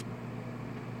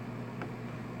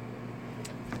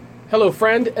Hello,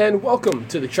 friend, and welcome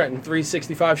to the Trenton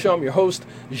 365 Show. I'm your host,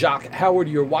 Jacques Howard.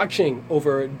 You're watching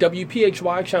over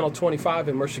WPHY Channel 25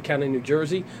 in Mercer County, New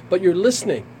Jersey, but you're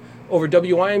listening over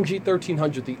WIMG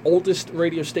 1300, the oldest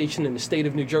radio station in the state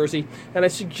of New Jersey. And I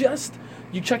suggest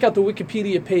you check out the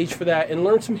Wikipedia page for that and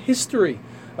learn some history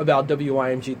about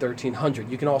WIMG 1300.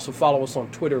 You can also follow us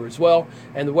on Twitter as well,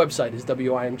 and the website is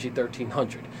WIMG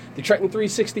 1300. The Trenton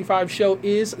 365 Show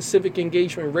is civic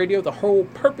engagement radio. The whole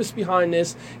purpose behind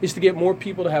this is to get more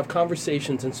people to have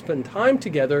conversations and spend time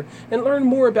together and learn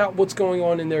more about what's going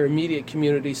on in their immediate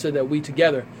community so that we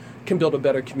together can build a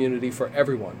better community for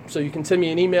everyone. So you can send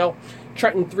me an email,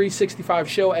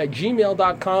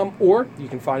 Trenton365show@gmail.com, or you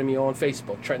can find me on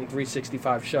Facebook,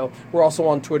 Trenton365 Show. We're also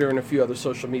on Twitter and a few other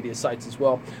social media sites as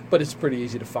well, but it's pretty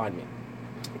easy to find me.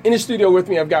 In the studio with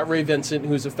me, I've got Ray Vincent,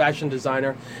 who's a fashion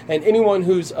designer, and anyone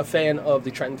who's a fan of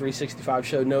the Trenton 365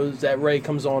 Show knows that Ray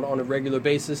comes on a regular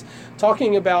basis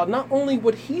talking about not only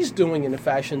what he's doing in the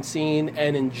fashion scene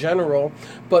and in general,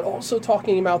 but also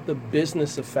talking about the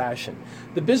business of fashion.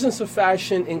 The business of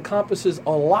fashion encompasses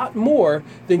a lot more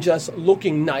than just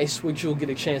looking nice, which you'll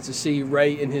get a chance to see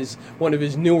Ray in one of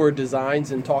his newer designs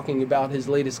and talking about his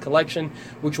latest collection,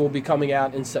 which will be coming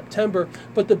out in September.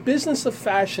 But the business of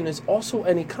fashion is also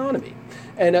an economy,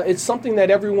 and it's something that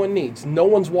everyone needs. No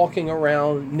one's walking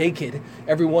around naked.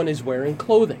 Everyone is wearing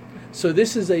clothing. So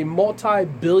this is a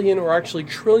multi-billion or actually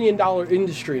trillion-dollar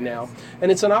industry now,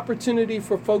 and it's an opportunity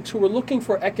for folks who are looking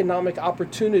for economic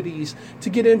opportunities to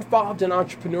get involved in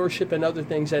entrepreneurship and other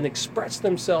things and express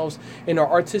themselves in their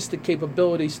artistic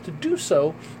capabilities to do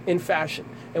so in fashion.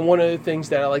 And one of the things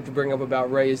that I like to bring up about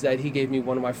Ray is that he gave me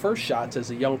one of my first shots as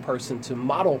a young person to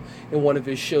model in one of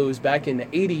his shows back in the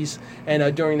 80s,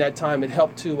 and during that time it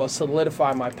helped to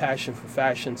solidify my passion for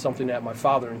fashion, something that my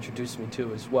father introduced me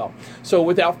to as well. So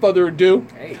without further ado,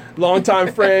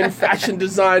 longtime friend, fashion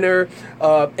designer,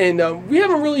 and we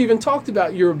haven't really even talked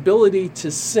about your ability to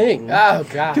sing. Oh,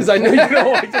 God. Because I know you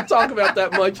don't like to talk about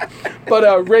that much.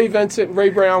 But Ray Vincent, Ray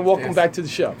Brown, welcome back to the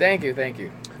show. Thank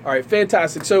you. All right,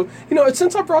 fantastic. So,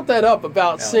 since I brought that up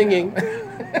about singing,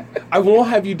 I won't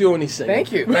have you do any singing.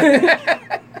 Thank you.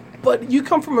 But you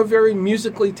come from a very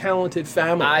musically talented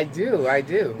family. I do.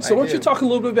 So why don't you talk a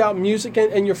little bit about music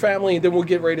and your family, and then we'll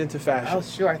get right into fashion. Oh,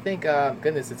 sure. I think,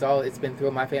 goodness, it's been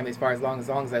through my family as long as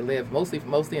I live,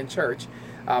 mostly in church.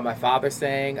 My father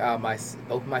sang,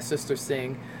 both my sisters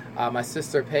sing. My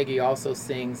sister Peggy also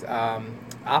sings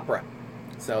opera.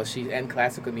 So and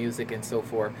classical music and so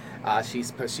forth.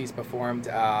 She's performed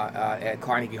at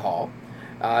Carnegie Hall.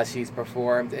 She's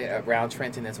performed around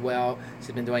Trenton as well.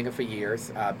 She's been doing it for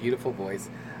years. Beautiful voice.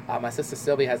 My sister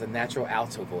Sylvia has a natural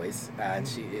alto voice, and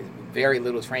she very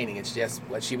little training. It's just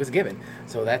what she was given,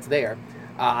 so that's there.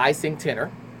 I sing tenor.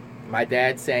 My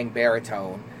dad sang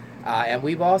baritone, and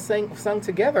we've all sung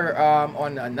together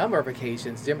on a number of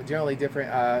occasions. Generally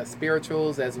different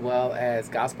spirituals as well as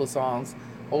gospel songs.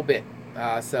 Whole bit.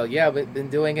 So yeah, we've been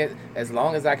doing it as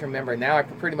long as I can remember. Now I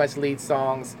pretty much lead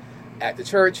songs at the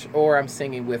church, or I'm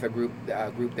singing with a group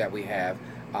that we have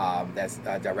that's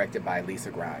directed by Lisa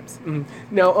Grimes.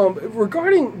 Mm-hmm. Now,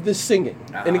 regarding the singing,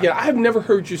 and again, I have never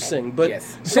heard you sing, but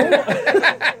yes.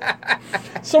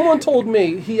 someone told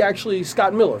me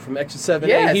Scott Miller from Exit 7,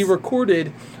 yes. and he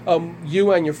recorded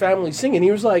you and your family singing.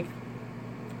 He was like,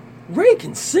 Ray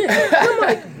can sing. And I'm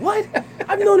like, what?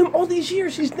 I've known him all these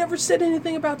years. He's never said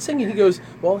anything about singing. He goes,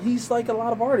 well, he's like a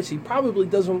lot of artists. He probably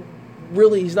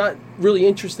he's not really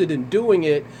interested in doing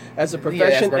it as a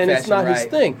profession, and it's not his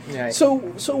thing. Right. So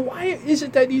why is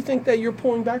it that you think that you're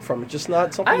pulling back from it? Just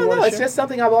not something I don't you want know. to It's share? just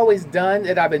something I've always done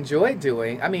that I've enjoyed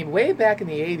doing. I mean, way back in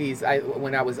the 80s,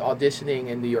 when I was auditioning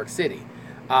in New York City,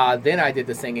 then I did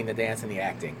the singing, the dance, and the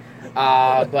acting.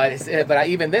 But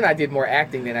even then I did more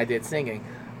acting than I did singing.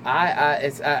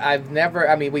 I've never.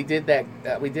 I mean, we did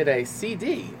that. We did a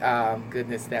CD.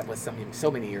 Goodness, that was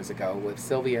so many years ago with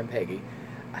Sylvia and Peggy.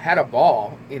 I had a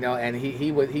ball, and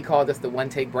he called us the One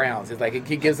Take Browns. It's like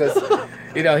he gives us,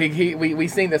 we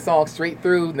sing the song straight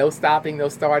through, no stopping, no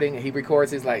starting. And he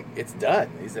records. He's like, it's done.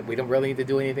 He said we don't really need to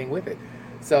do anything with it.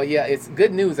 So yeah, it's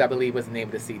Good News, I believe, was the name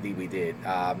of the CD we did.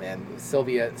 And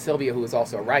Sylvia, who is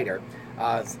also a writer,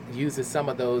 uses some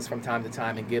of those from time to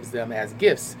time and gives them as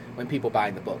gifts when people buy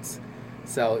the books.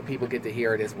 So people get to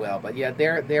hear it as well. But yeah,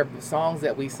 they're songs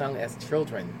that we sung as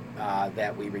children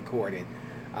that we recorded.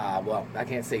 Well, I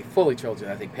can't say fully children.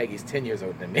 I think Peggy's 10 years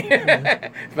older than me.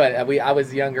 Mm-hmm. But I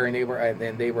was younger, and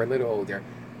they were a little older.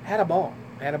 Had a ball.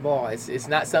 It's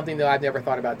not something that I've never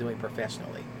thought about doing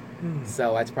professionally.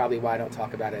 So that's probably why I don't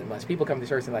talk about it much. People come to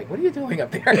church and like, what are you doing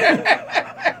up there?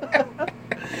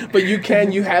 But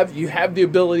you have the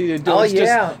ability to do it. Oh, It's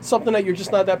yeah. just something that you're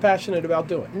just not that passionate about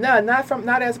doing. No,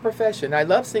 not as a profession. I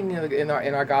love singing in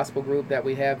our gospel group that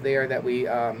we have there. That we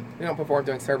don't perform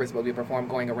during service, but we perform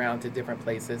going around to different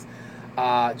places.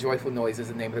 Joyful Noise is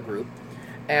the name of the group,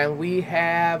 and we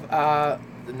have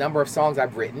the number of songs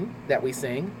I've written that we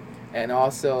sing, and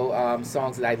also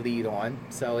songs that I lead on.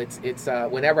 So it's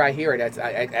whenever I hear it,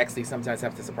 I actually sometimes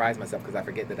have to surprise myself because I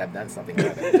forget that I've done something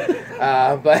with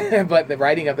it. But the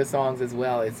writing of the songs as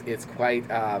well, it's quite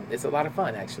it's a lot of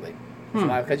fun actually.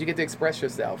 Because you get to express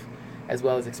yourself as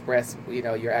well as express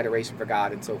your adoration for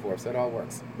God and so forth. So it all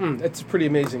works. It's pretty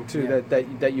amazing too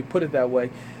that you put it that way.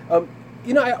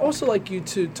 I also like you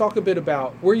to talk a bit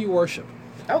about where you worship.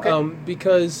 Okay.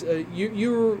 Because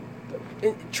you're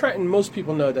in Trenton. Most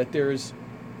people know that there's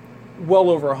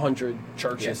well over 100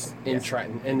 churches in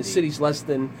Trenton, and the city's less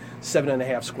than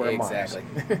 7.5 square miles.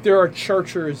 Exactly. There are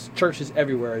churches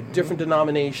everywhere, different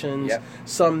denominations. Yep.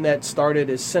 Some that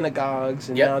started as synagogues,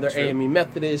 and now they're AME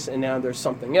Methodist, and now there's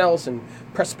something else, and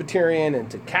Presbyterian, and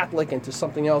to Catholic, and to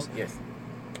something else. Yes.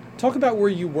 Talk about where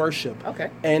you worship.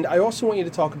 Okay. And I also want you to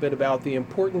talk a bit about the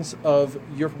importance of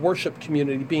your worship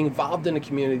community, being involved in a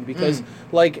community, because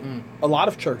a lot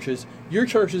of churches, your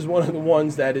church is one of the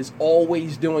ones that is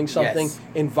always doing something,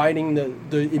 inviting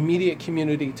the immediate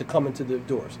community to come into the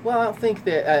doors. Well, I think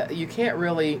that you can't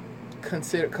really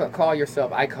call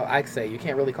yourself, I say, you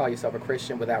can't really call yourself a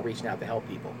Christian without reaching out to help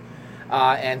people.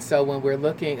 And so when we're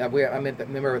looking, I'm a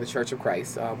member of the Church of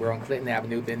Christ. We're on Clinton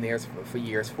Avenue, been there for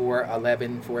years,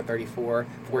 411, 434,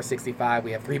 465.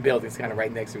 We have 3 buildings kind of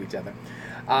right next to each other.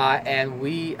 And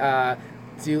we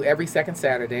do every second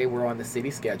Saturday, we're on the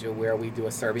city schedule where we do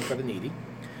a serving for the needy.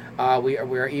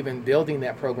 We're even building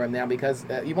that program now because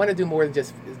you want to do more than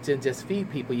just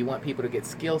feed people. You want people to get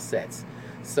skill sets.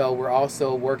 So we're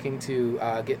also working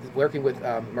with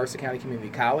Mercer County Community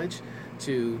College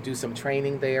to do some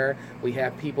training there. We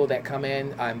have people that come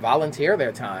in and volunteer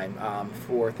their time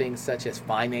for things such as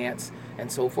finance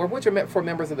and so forth, which are meant for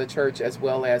members of the church as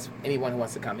well as anyone who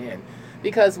wants to come in.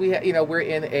 Because we're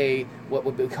in what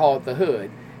would be called the hood,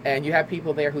 and you have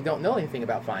people there who don't know anything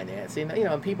about finance.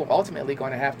 And people ultimately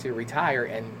going to have to retire,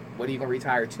 and what are you going to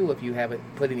retire to if you haven't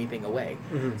put anything away?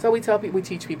 Mm-hmm. So we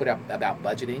teach people about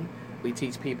budgeting. We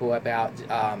teach people about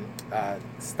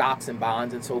stocks and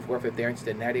bonds and so forth if they're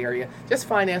interested in that area. Just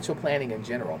financial planning in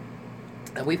general.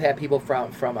 And we've had people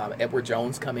from Edward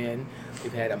Jones come in.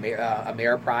 We've had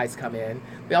Ameriprise come in.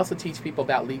 We also teach people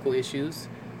about legal issues.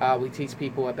 We teach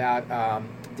people about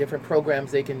different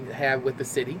programs they can have with the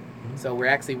city. Mm-hmm. So we're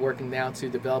actually working now to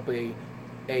develop a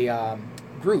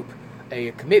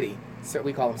committee, so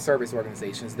we call them service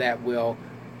organizations, that will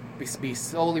be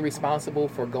solely responsible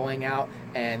for going out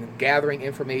and gathering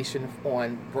information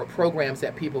on programs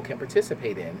that people can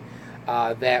participate in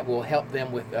that will help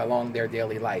them along their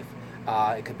daily life.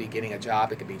 It could be getting a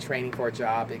job, it could be training for a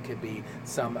job, it could be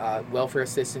some welfare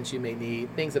assistance you may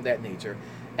need, things of that nature.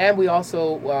 And we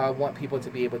also want people to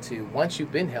be able to, once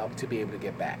you've been helped, to be able to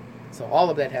get back. So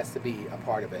all of that has to be a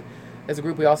part of it. There's a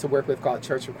group we also work with called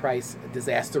Church of Christ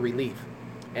Disaster Relief.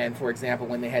 And for example,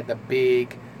 when they had the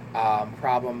big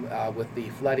problem with the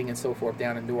flooding and so forth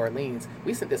down in New Orleans,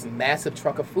 we sent this massive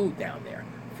truck of food down there.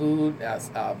 Food,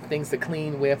 things to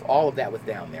clean with, all of that was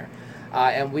down there.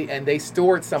 And they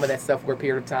stored some of that stuff for a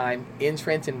period of time in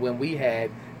Trenton when we had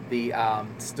the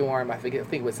storm. I think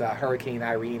it was Hurricane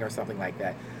Irene or something like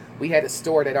that. We had it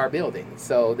stored at our building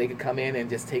so they could come in and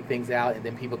just take things out, and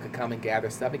then people could come and gather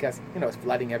stuff because it's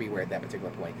flooding everywhere at that particular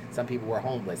point. Some people were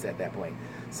homeless at that point.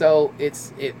 So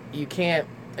it's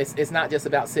not just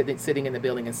about sitting in the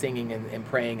building and singing and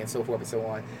praying and so forth and so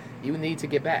on. You need to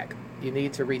get back. You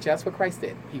need to reach out. That's what Christ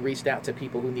did. He reached out to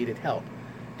people who needed help.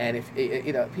 And if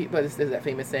there's that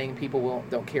famous saying, people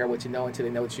don't care what you know until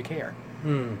they know that you care.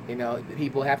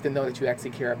 People have to know that you actually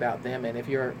care about them, and if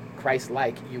you're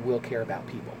Christ-like, you will care about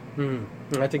people.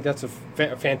 I think that's a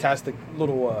fantastic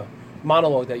little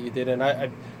monologue that you did, and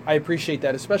I appreciate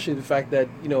that, especially the fact that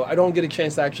I don't get a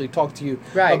chance to actually talk to you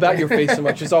about your faith so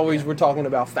much. It's always we're talking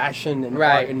about fashion and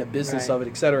art and the business of it,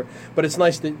 etc. But it's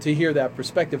nice to hear that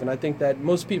perspective, and I think that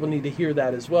most people need to hear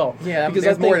that as well. Yeah, because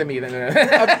that's more to me than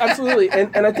absolutely.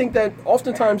 And I think that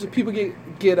oftentimes people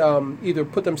get either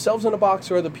put themselves in a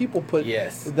box or other people put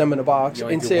them in a box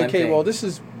and say, okay, well, this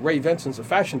is Ray Vincent's a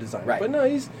fashion designer, but no,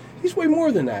 he's way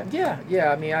more than that.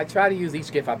 Yeah. I mean, I try to use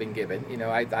each gift I've been given.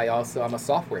 I'm a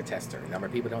software tester. A number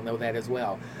of people don't know that as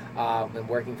well. Been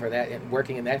working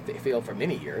in that field for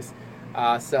many years.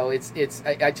 So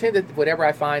I tend to, whatever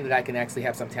I find that I can actually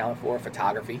have some talent for,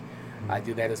 photography. I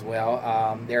do that as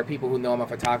well. There are people who know I'm a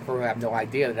photographer who have no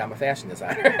idea that I'm a fashion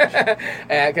designer,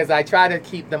 because I try to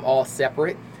keep them all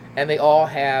separate, and they all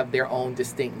have their own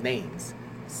distinct names,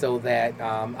 so that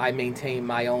I maintain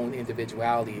my own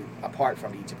individuality apart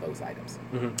from each of those items.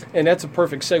 And that's a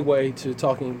perfect segue to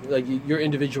talking, like your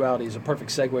individuality is a perfect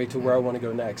segue to where I want to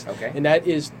go next. Okay. And that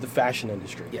is the fashion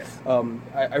industry. Yes.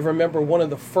 I remember one of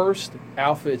the first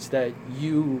outfits that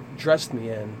you dressed me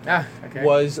in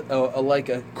was like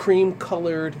a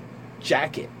cream-colored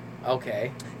jacket.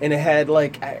 Okay. And it had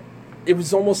it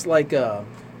was almost like a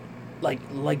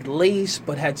like lace,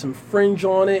 but had some fringe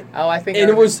on it. Oh, I think. And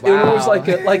it was wow.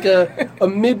 like a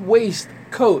mid waist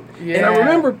coat. Yeah. And I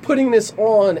remember putting this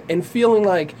on and feeling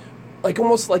like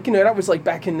almost like, that was like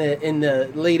back in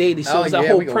the late 80s. So it was that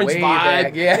whole Prince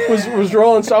vibe was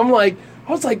rolling. So I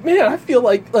was like, man, I feel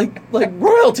like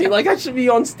royalty. Like I should be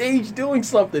on stage doing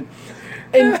something.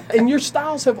 And your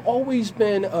styles have always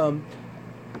been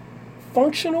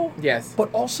functional. Yes.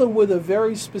 But also with a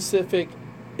very specific.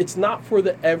 It's not for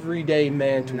the everyday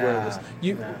man to wear this.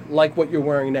 Like what you're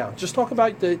wearing now. Just talk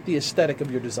about the aesthetic of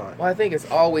your design. Well, I think it's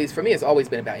always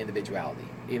been about individuality.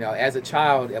 As a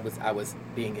child, I was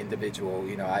being individual.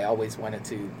 I always wanted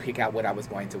to pick out what I was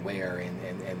going to wear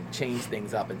and change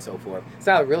things up and so forth.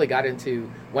 So I really got into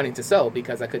wanting to sew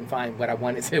because I couldn't find what I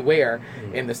wanted to wear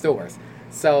in the stores.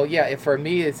 So yeah, for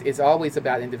me, it's always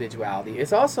about individuality.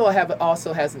 It's also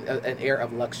has an air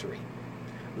of luxury.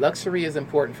 Luxury is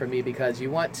important for me because you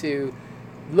want to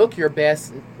look your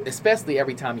best, especially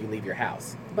every time you leave your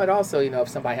house. But also, if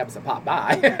somebody happens to pop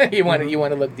by, you want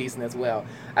to look decent as well.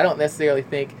 I don't necessarily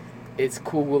think it's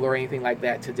cool or anything like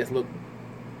that to just look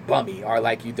bummy or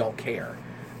like you don't care.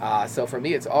 So for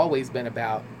me, it's always been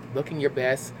about looking your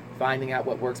best, finding out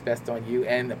what works best on you,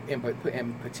 and in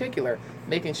particular,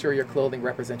 making sure your clothing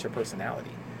represents your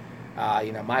personality.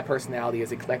 My personality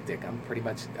is eclectic. I'm pretty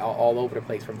much all over the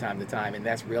place from time to time, and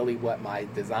that's really what my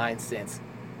design sense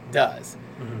does.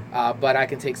 But I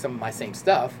can take some of my same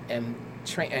stuff and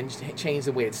change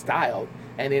the way it's styled,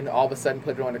 and then all of a sudden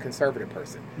put it on a conservative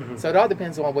person. So it all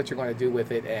depends on what you're going to do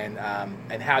with it and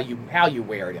how you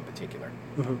wear it in particular.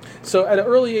 So at an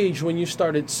early age, when you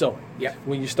started sewing,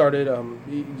 when you started,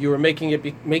 you were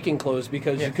making clothes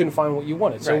because you couldn't find what you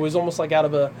wanted. So it was almost like out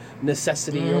of a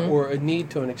necessity or a need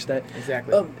to an extent.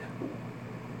 Exactly.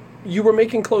 You were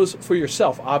making clothes for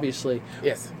yourself, obviously.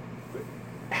 Yes.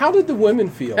 How did the women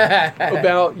feel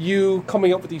about you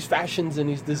coming up with these fashions and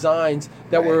these designs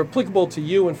that were applicable to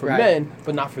you and for men,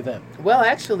 but not for them? Well,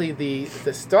 actually,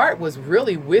 the start was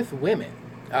really with women.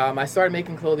 I started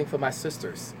making clothing for my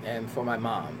sisters and for my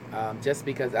mom, just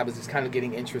because I was just kind of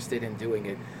getting interested in doing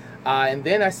it. And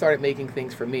then I started making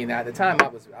things for me. Now, at the time, I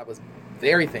was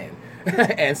very thin.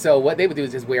 And so what they would do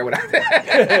is just wear what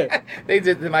I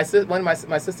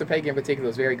my sister Peggy in particular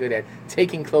was very good at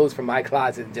taking clothes from my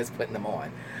closet and just putting them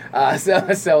on.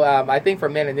 So I think for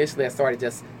men initially I started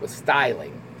just with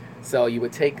styling. So you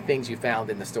would take things you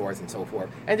found in the stores and so forth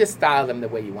and just style them the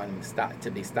way you want them to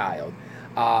be styled.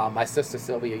 My sister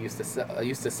Sylvia used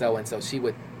to sew, and so she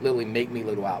would literally make me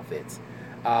little outfits.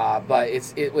 But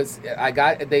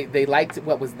they liked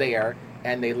what was there,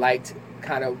 and they liked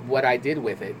kind of what I did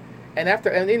with it. And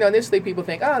initially people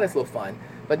think, oh, that's a little fun.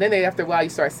 But then after a while you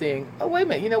start seeing, oh, wait a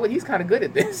minute, you know what, he's kind of good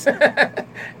at this.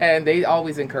 And they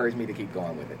always encourage me to keep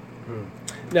going with it.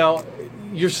 Now,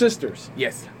 your sisters.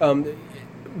 Yes.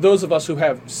 Those of us who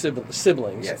have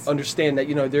siblings understand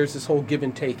that, there's this whole give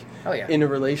and take in a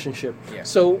relationship. Yeah.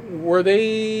 So were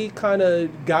they kind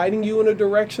of guiding you in a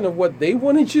direction of what they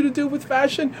wanted you to do with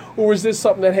fashion? Or was this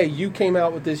something that, hey, you came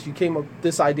out with this, you came up with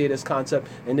this idea, this concept,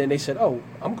 and then they said, oh,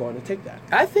 I'm going to take that?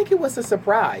 I think it was a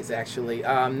surprise, actually.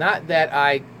 Not that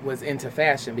I was into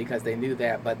fashion because they knew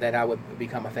that, but that I would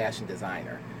become a fashion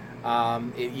designer.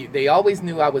 They always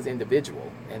knew I was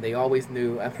individual, and they always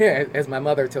knew, as my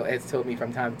mother has told me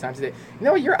from time to time, she said,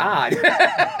 you're odd.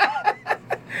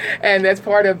 And that's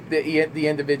part of the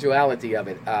individuality of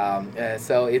it.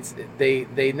 So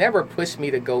they never pushed me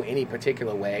to go any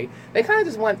particular way. They kind of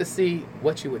just wanted to see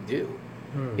what you would do.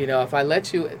 If I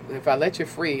let you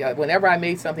free, whenever I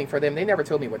made something for them, they never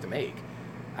told me what to make.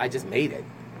 I just made it.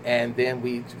 And then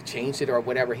we changed it or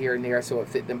whatever here and there so it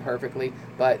fit them perfectly.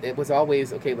 But it was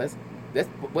always, okay, let's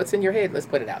what's in your head, let's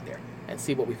put it out there and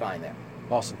see what we find there.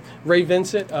 Awesome. Ray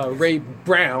Vincent, Ray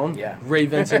Brown, Ray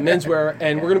Vincent Menswear,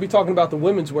 and we're going to be talking about the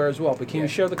women's wear as well. But can you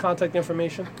share the contact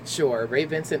information? Sure.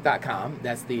 RayVincent.com.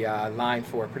 That's the line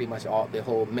for pretty much the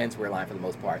whole menswear line for the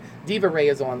most part. Diva Ray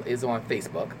is on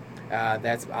Facebook.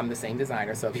 I'm the same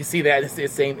designer, so if you see that, it's the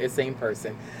same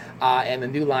person. And the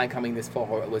new line coming this fall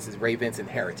was Ray Vincent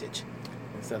Heritage.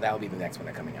 So that will be the next one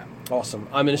that's coming out. Awesome.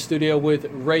 I'm in a studio with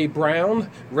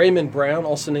Raymond Brown,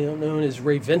 also known as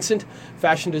Ray Vincent,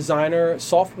 fashion designer,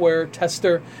 software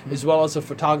tester, as well as a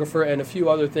photographer and a few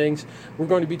other things. We're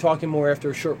going to be talking more after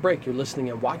a short break. You're listening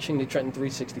and watching the Trenton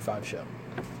 365 show.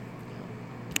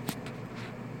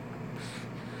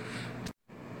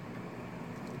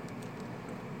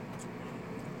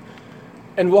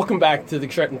 And welcome back to the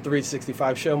Trenton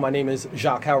 365 show. My name is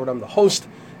Jacques Howard. I'm the host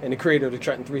and the creator of the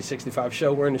Trenton 365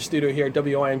 show. We're in the studio here at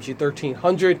WIMG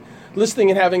 1300,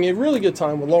 listening and having a really good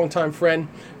time with longtime friend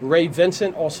Ray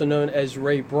Vincent, also known as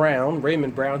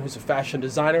Raymond Brown, who's a fashion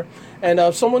designer,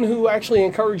 and someone who actually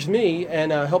encouraged me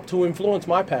and helped to influence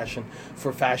my passion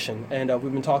for fashion. And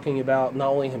we've been talking about not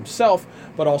only himself,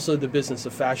 but also the business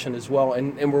of fashion as well.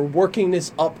 And we're working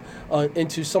this up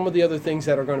into some of the other things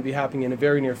that are going to be happening in the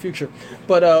very near future.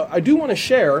 But I do want to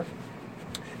share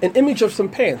an image of some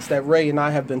pants that Ray and I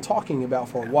have been talking about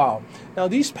for a while. Now,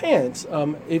 these pants,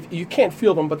 if you can't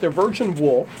feel them, but they're virgin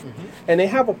wool, and they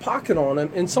have a pocket on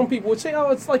them. And some people would say, oh,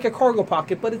 it's like a cargo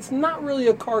pocket, but it's not really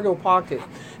a cargo pocket.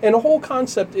 And the whole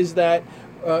concept is that,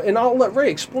 and I'll let Ray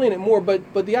explain it more, but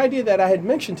the idea that I had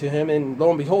mentioned to him, and lo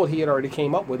and behold, he had already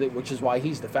came up with it, which is why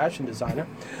he's the fashion designer.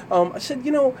 I said,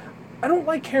 I don't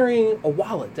like carrying a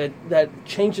wallet that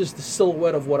changes the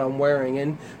silhouette of what I'm wearing.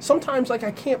 And sometimes, I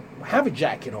can't have a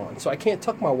jacket on, so I can't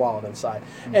tuck my wallet inside.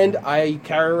 And I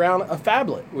carry around a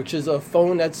phablet, which is a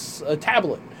phone that's a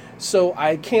tablet. So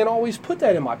I can't always put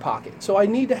that in my pocket. So I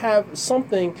need to have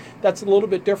something that's a little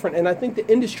bit different. And I think the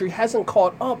industry hasn't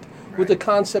caught up with the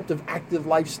concept of active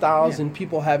lifestyles and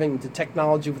people having the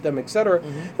technology with them, etc.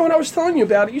 And when I was telling you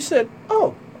about it, you said,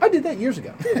 oh, I did that years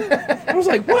ago. I was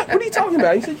like, what? What are you talking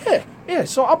about? He said, yeah.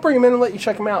 So I'll bring him in and let you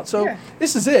check him out. So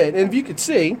this is it. And if you could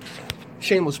see,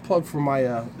 shameless plug for my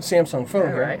Samsung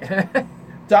phone. Right.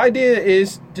 The idea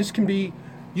is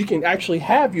you can actually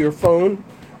have your phone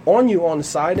on you on the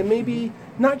side and maybe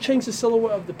not change the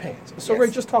silhouette of the pants. So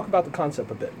Ray, just talk about the concept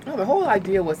a bit. No, the whole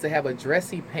idea was to have a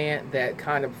dressy pant that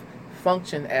kind of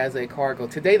functioned as a cargo.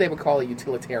 Today they would call it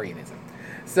utilitarianism.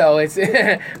 So it's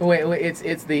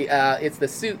it's the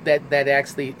suit that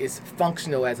actually is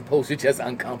functional as opposed to just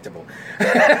uncomfortable.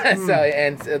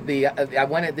 I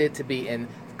wanted it to be in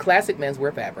classic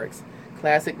menswear fabrics,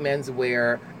 classic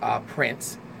menswear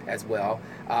prints as well.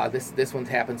 This one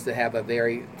happens to have a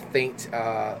very faint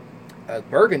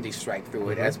burgundy stripe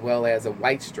through it, as well as a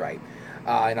white stripe,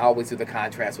 and always with the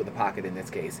contrast with the pocket in this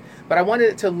case. But I wanted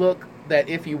it to look that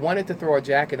if you wanted to throw a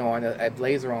jacket on, a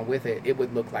blazer on with it, it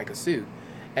would look like a suit.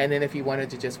 And then if you wanted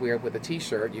to just wear it with a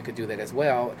t-shirt, you could do that as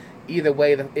well. Either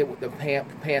way, the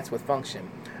pants would function.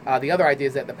 The other idea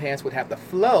is that the pants would have the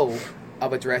flow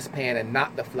of a dress pant and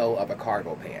not the flow of a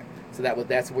cargo pant. So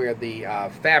that's where the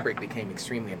fabric became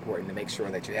extremely important, to make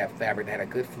sure that you have fabric that had a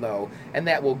good flow and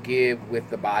that will give with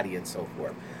the body and so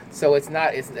forth. So it's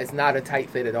not a tight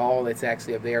fit at all. It's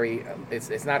actually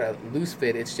it's not a loose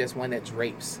fit. It's just one that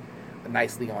drapes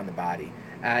nicely on the body,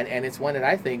 and it's one that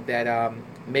I think that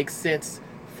makes sense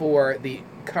for the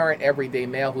current everyday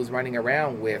male who's running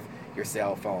around with your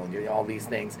cell phone, all these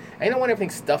things. And you don't want everything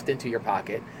stuffed into your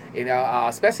pocket,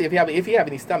 especially if you have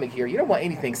any stomach here. You don't want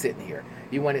anything sitting here.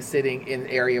 You want it sitting in an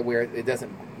area where it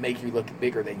doesn't make you look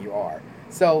bigger than you are.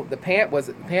 So the pant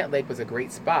leg was a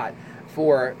great spot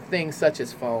for things such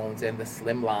as phones and the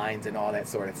slim lines and all that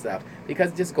sort of stuff,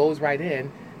 because it just goes right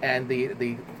in. And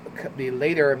the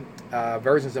later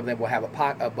versions of them will have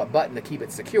a button to keep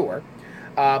it secure.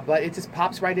 But it just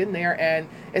pops right in there, and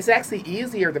it's actually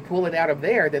easier to pull it out of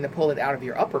there than to pull it out of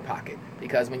your upper pocket,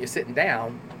 because when you're sitting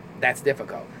down, that's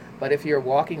difficult. But if you're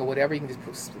walking or whatever, you can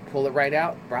just pull it right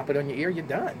out, drop it on your ear, you're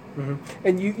done.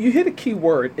 And you hit a key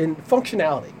word in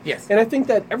functionality. Yes. And I think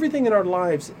that everything in our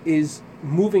lives is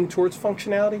moving towards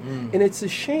functionality, and it's a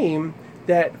shame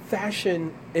that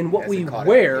fashion and what we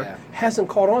wear hasn't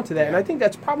caught on to that. And I think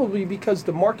that's probably because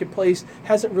the marketplace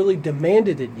hasn't really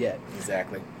demanded it yet.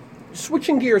 Exactly.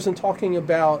 Switching gears and talking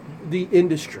about the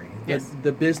industry, Yes.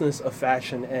 the business of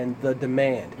fashion and the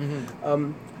demand.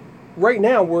 Right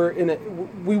now,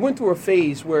 we went through a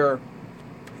phase where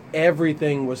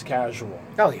everything was casual.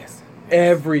 Oh, yes.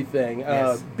 Everything.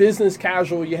 Yes. Business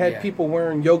casual. You had people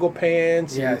wearing yoga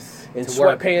pants and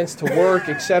sweatpants to work,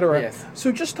 etc. Yes.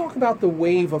 So just talk about the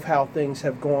wave of how things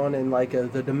have gone and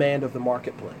the demand of the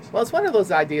marketplace. Well, it's one of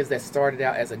those ideas that started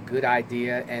out as a good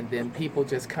idea, and then people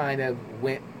just kind of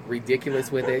went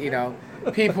ridiculous with it.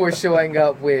 People were showing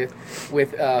up with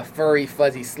furry,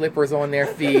 fuzzy slippers on their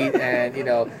feet, and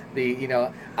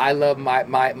I love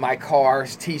my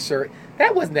car's T-shirt.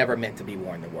 That was never meant to be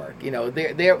worn to work.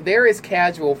 There is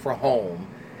casual for home,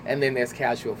 and then there's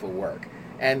casual for work.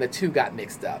 and the two got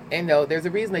mixed up. And no, there's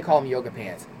a reason they call them yoga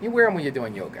pants. You wear them when you're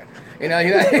doing yoga.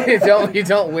 You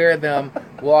don't wear them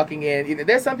walking in.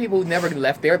 There's some people who never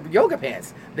left their yoga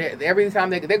pants. Every time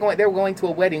they're going to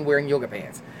a wedding wearing yoga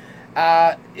pants.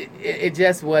 It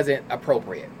just wasn't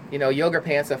appropriate. Yoga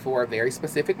pants are for a very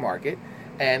specific market,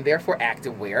 and they're for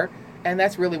active wear, and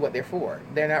that's really what they're for.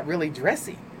 They're not really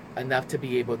dressy enough to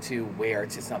be able to wear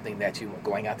to something that you're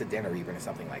going out to dinner even or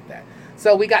something like that.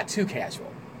 So we got too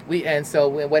casual. So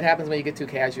what happens when you get too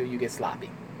casual? You get sloppy.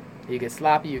 You get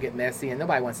sloppy, you get messy, and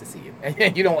nobody wants to see you.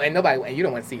 And you don't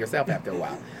want to see yourself after a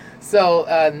while.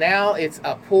 So now it's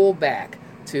a pull back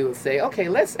to say, okay,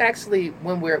 let's actually,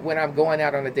 when I'm going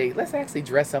out on a date, let's actually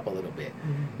dress up a little bit.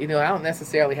 Mm-hmm. I don't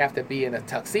necessarily have to be in a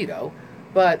tuxedo,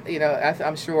 but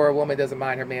I'm sure a woman doesn't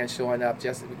mind her man showing up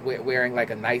just wearing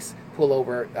like a nice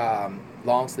pullover,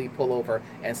 long sleeve pullover,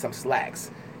 and some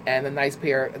slacks, and a nice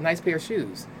pair of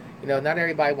shoes. Not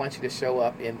everybody wants you to show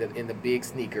up in the big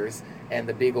sneakers and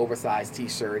the big oversized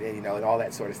T-shirt and and all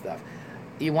that sort of stuff.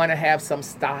 You want to have some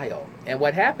style. And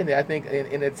what happened, I think, in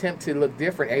an attempt to look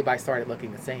different, everybody started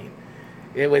looking the same.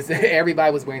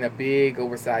 Everybody was wearing the big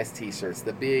oversized T-shirts,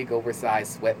 the big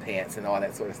oversized sweatpants, and all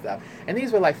that sort of stuff. And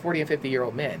these were like 40 and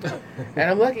 50-year-old men.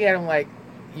 And I'm looking at them like,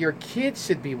 your kids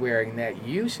should be wearing that.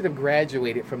 You should have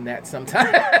graduated from that some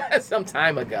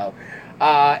time ago.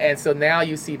 And so now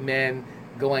you see men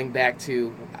going back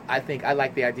to, I think I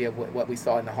like the idea of what we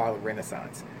saw in the Harlem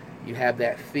Renaissance. You have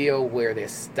that feel where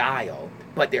there's style,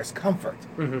 but there's comfort.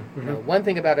 Mm-hmm, mm-hmm. One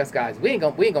thing about us guys, we ain't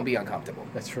gonna be uncomfortable.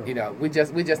 That's true. We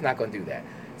just not gonna do that.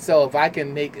 So if I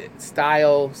can make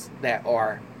styles that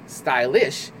are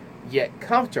stylish yet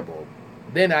comfortable,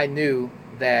 then I knew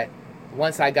that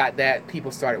once I got that,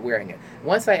 people started wearing it.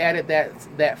 Once I added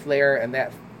that flair and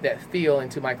that feel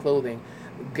into my clothing,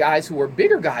 guys who were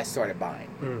bigger guys started buying.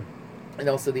 Mm.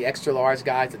 So the extra large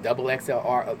guys, the double extra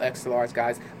large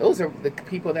guys, those are the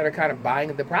people that are kind of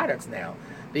buying the products now,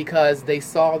 because they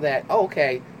saw that,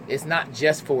 okay, it's not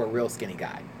just for a real skinny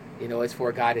guy. It's for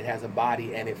a guy that has a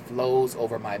body and it flows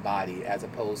over my body as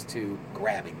opposed to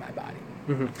grabbing my body.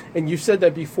 Mm-hmm. And you said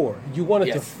that before. You want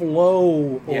it to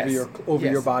flow over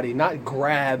your body, not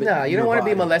grab. No, you don't want to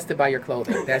be molested by your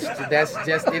clothing. That's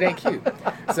just it ain't cute.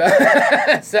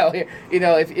 So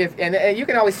if you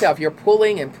can always tell if you're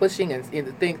pulling and pushing and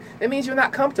things, that means you're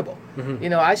not comfortable.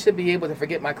 Mm-hmm. I should be able to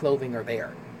forget my clothing are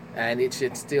there. And it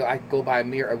should still, I go by a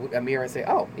mirror and say,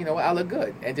 oh, I look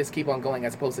good, and just keep on going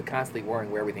as opposed to constantly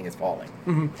worrying where everything is falling.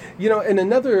 Mm-hmm. And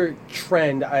another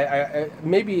trend, I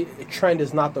maybe trend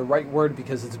is not the right word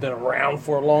because it's been around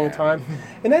for a long time,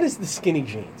 and that is the skinny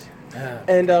jeans.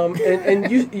 And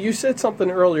you said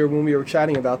something earlier when we were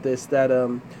chatting about this, that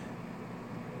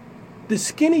the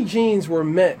skinny jeans were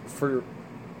meant for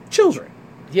children,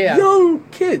 young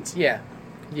kids. And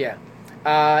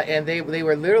they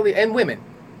were literally, and women.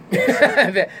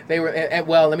 They were, and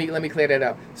well, let me clear that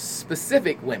up.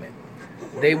 Specific women.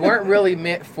 They weren't really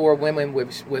meant for women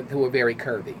who were very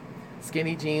curvy.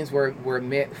 Skinny jeans were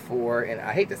meant for, and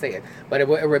I hate to say it, but it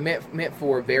were meant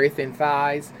for very thin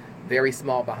thighs, very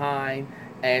small behind,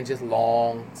 and just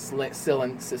long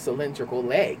cylindrical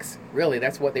legs. Really,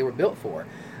 that's what they were built for.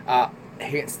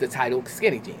 Hence the title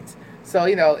skinny jeans. So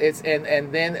it's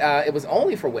and then it was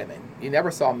only for women. You never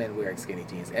saw men wearing skinny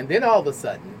jeans, and then all of a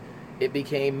sudden it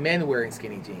became men wearing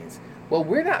skinny jeans. Well,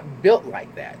 we're not built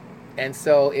like that. And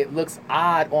so it looks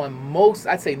odd on most,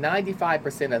 I'd say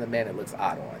 95% of the men it looks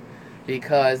odd on,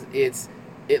 because it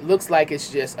looks like it's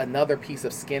just another piece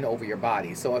of skin over your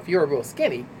body. So if you're real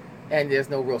skinny and there's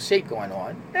no real shape going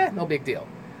on, no big deal.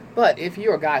 But if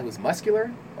you're a guy who's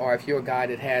muscular, or if you're a guy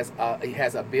that has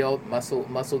a build,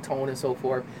 muscle tone and so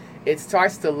forth, it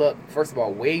starts to look, first of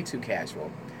all, way too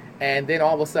casual. And then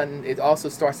all of a sudden, it also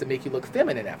starts to make you look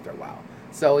feminine after a while.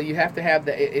 So you have to have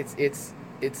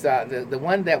the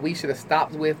one that we should have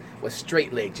stopped with was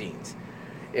straight leg jeans.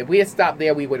 If we had stopped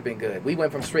there, we would have been good. We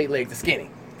went from straight leg to skinny.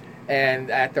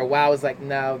 And after a while, it's like,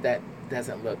 no, that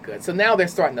doesn't look good. So now they're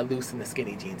starting to loosen the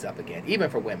skinny jeans up again. Even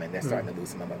for women, they're starting to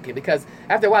loosen them up again. Because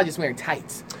after a while, you're just wearing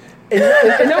tights. And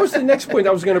that was the next point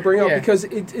I was going to bring up, because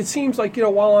it seems like,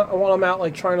 while I'm out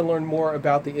like trying to learn more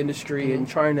about the industry and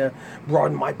trying to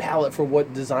broaden my palette for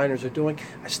what designers are doing,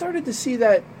 I started to see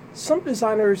that some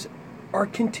designers are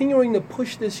continuing to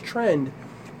push this trend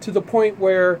to the point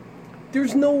where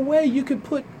there's no way you could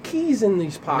put keys in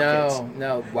these pockets.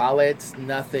 No, wallets,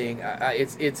 nothing.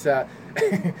 It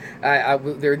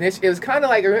was kind of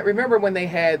like, remember when they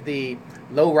had the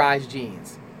low-rise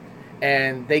jeans?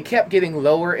 And they kept getting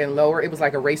lower and lower. It was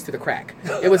like a race to the crack.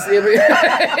 It was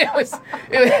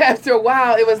after a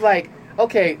while, it was like,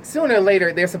 okay, sooner or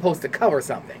later, they're supposed to cover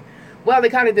something. Well, they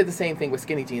kind of did the same thing with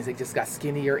skinny jeans. They just got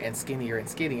skinnier and skinnier and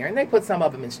skinnier, and they put some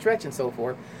of them in stretch and so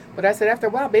forth. But I said after a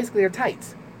while, basically they're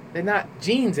tights. They're not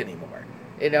jeans anymore,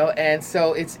 And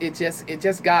so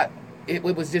it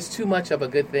was just too much of a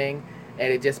good thing,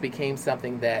 and it just became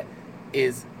something that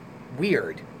is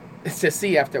weird to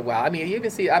see after a while. I mean, you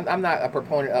even see. I'm not a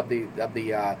proponent of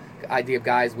the idea of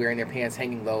guys wearing their pants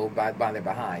hanging low by their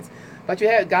behinds, but you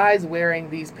had guys wearing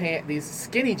these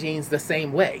skinny jeans the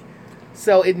same way.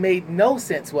 So it made no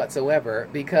sense whatsoever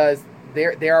because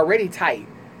they're already tight,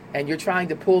 and you're trying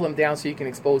to pull them down so you can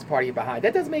expose part of your behind.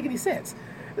 That doesn't make any sense.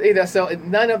 So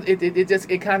none of it.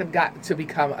 It kind of got to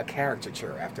become a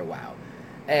caricature after a while,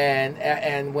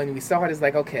 and when we saw it, it's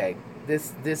like, okay,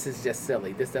 this is just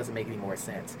silly. This doesn't make any more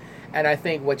sense. And I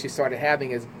think what you started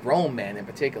having is grown men in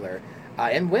particular,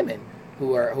 and women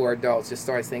who are adults just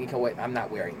started saying, "Okay, wait, I'm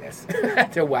not wearing this."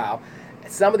 After a while,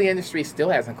 some of the industry still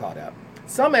hasn't caught up.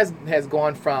 Some has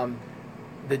gone from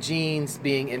the jeans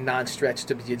being in non-stretch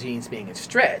to the jeans being in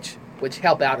stretch, which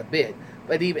help out a bit.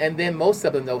 But then most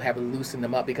of them though have loosened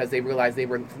them up because they realized they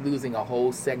were losing a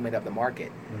whole segment of the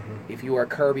market. Mm-hmm. If you were a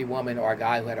curvy woman or a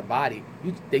guy who had a body,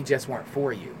 they just weren't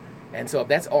for you. And so if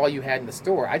that's all you had in the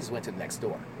store, I just went to the next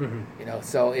store. Mm-hmm.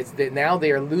 So now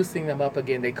they are loosening them up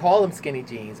again. They call them skinny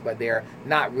jeans, but they're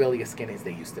not really as skinny as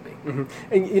they used to be. Mm-hmm.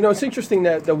 And it's interesting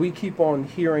that we keep on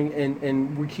hearing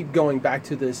and we keep going back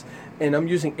to this, and I'm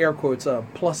using air quotes,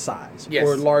 plus size, yes,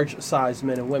 or large size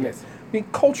men and women. Yes. I mean,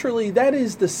 culturally, that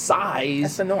is the size,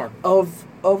 that's the norm of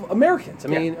Americans. I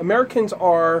mean, Americans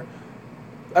are,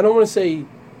 I don't want to say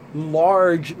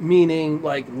large meaning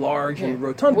like large and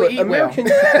rotund, but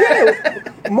Americans,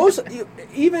 most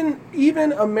even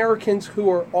Americans who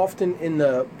are often in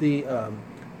the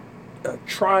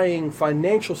trying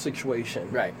financial situation,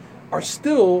 right, are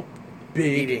still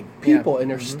big people,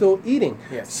 and they're still eating.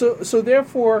 Yes. So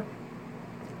therefore,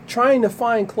 trying to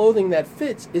find clothing that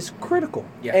fits is critical.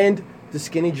 Yeah. And the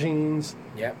skinny jeans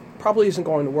probably isn't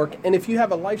going to work. And if you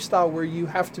have a lifestyle where you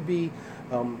have to be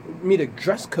meet a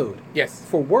dress code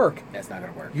for work, that's not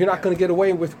going to work. You're not going to get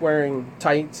away with wearing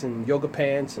tights and yoga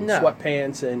pants and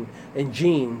sweatpants and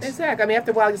jeans. Exactly. I mean,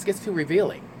 after a while, it just gets too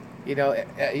revealing.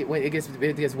 It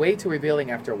gets way too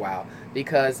revealing after a while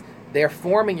because they're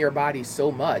forming your body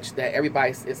so much that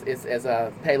everybody is as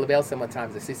Patti LaBelle said one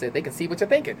time, as she said, they can see what you're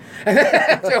thinking.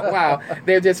 After a while,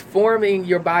 they're just forming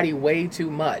your body way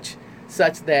too much,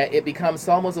 such that it becomes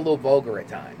almost a little vulgar at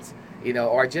times,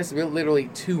 or just literally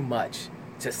too much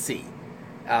to see.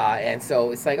 And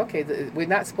so it's like, okay, we're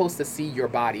not supposed to see your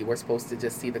body. We're supposed to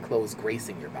just see the clothes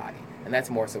gracing your body. And that's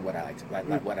more so what I like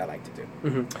to do.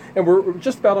 Mm-hmm. And we're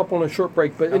just about up on a short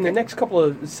break, but in the next couple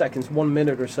of seconds, 1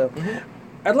 minute or so,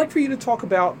 I'd like for you to talk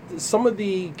about some of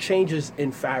the changes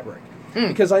in fabric.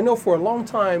 Because I know for a long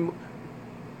time,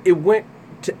 it went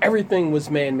to everything was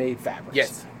man-made fabrics.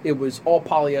 Yes. It was all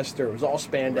polyester, it was all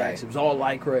spandex, right, it was all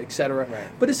lycra, etc. Right.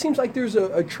 But it seems like there's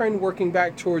a trend working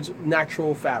back towards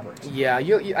natural fabrics. Yeah,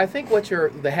 I think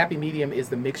the happy medium is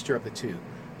the mixture of the two.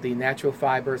 The natural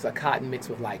fibers, a cotton mixed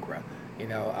with lycra.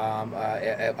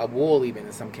 A wool even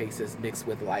in some cases mixed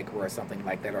with lycra or something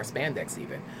like that, or spandex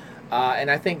even. And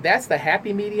I think that's the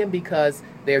happy medium because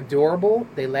they're durable,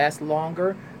 they last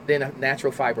longer than a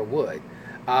natural fiber would.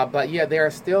 But yeah, there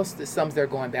are still some that are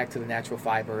going back to the natural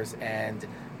fibers, and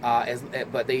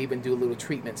but they even do little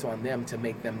treatments on them to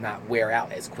make them not wear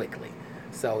out as quickly.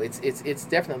 So it's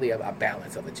definitely a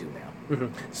balance of the two now.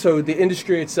 Mm-hmm. So the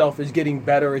industry itself is getting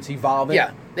better, it's evolving.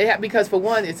 Yeah, they have, because for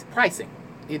one, it's pricing.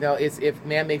 If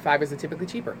man-made fibers are typically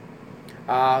cheaper.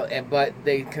 But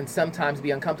they can sometimes be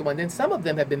uncomfortable, and then some of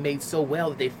them have been made so well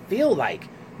that they feel like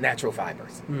natural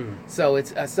fibers. So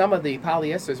it's some of the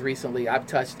polyesters recently I've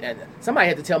touched, and somebody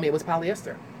had to tell me it was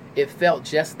polyester. It felt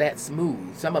just that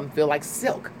smooth. Some of them feel like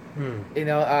silk,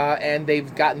 and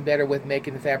they've gotten better with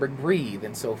making the fabric breathe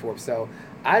and so forth. So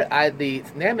the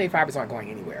man-made fibers aren't going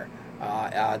anywhere.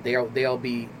 They'll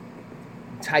be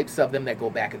types of them that go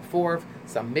back and forth,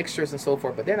 some mixtures and so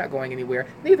forth, but they're not going anywhere.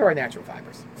 Neither are natural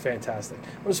fibers. Fantastic.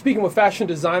 I'm speaking with fashion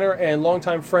designer and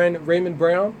longtime friend Raymond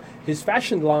Brown. His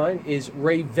fashion line is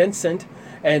Ray Vincent,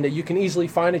 and you can easily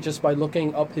find it just by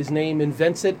looking up his name. And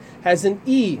Vincent has an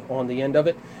E on the end of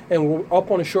it. And we're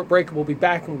up on a short break. We'll be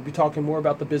back and we'll be talking more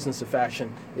about the business of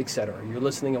fashion, etc. You're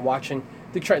listening and watching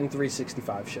the Trenton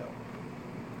 365 show.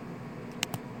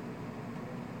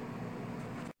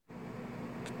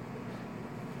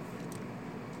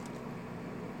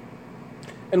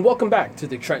 And welcome back to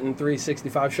the Trenton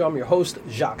 365 show. I'm your host,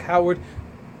 Jacques Howard.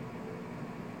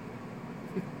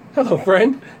 Hello,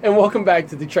 friend, and welcome back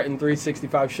to the Trenton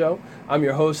 365 Show. I'm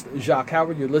your host, Jacques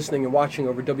Howard. You're listening and watching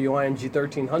over WIMG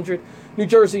 1300, New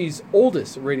Jersey's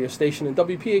oldest radio station, and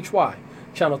WPHY,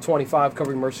 Channel 25,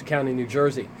 covering Mercer County, New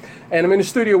Jersey. And I'm in the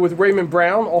studio with Raymond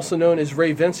Brown, also known as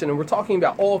Ray Vincent, and we're talking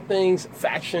about all things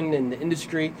fashion and the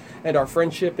industry and our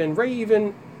friendship. And Ray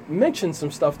even mentioned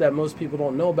some stuff that most people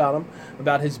don't know about him,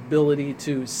 about his ability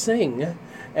to sing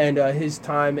and his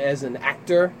time as an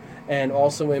actor and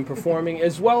also in performing,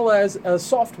 as well as a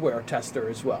software tester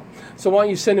as well. So why don't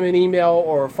you send him an email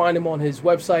or find him on his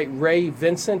website,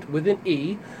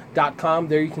 rayvincent.com.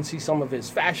 There you can see some of his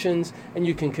fashions and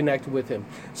you can connect with him.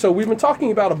 So we've been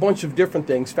talking about a bunch of different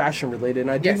things fashion related,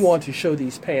 and I do want to show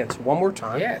these pants one more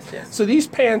time. Yes. So these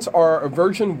pants are a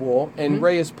virgin wool, and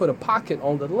Ray has put a pocket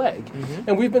on the leg.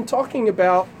 And we've been talking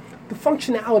about the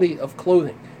functionality of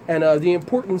clothing and the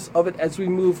importance of it as we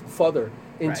move further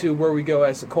into where we go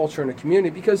as a culture and a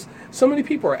community, because so many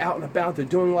people are out and about, they're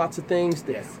doing lots of things.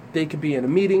 They could be in a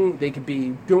meeting, they could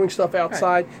be doing stuff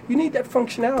outside. You need that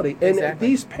functionality. And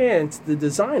these pants, the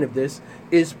design of this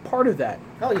is part of that.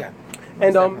 Oh, yeah.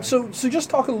 And so just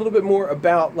talk a little bit more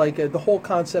about like the whole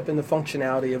concept and the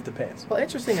functionality of the pants. Well,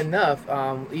 interesting enough,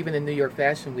 even in New York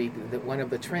Fashion Week, one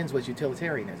of the trends was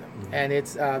utilitarianism. And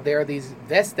it's there are these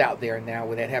vests out there now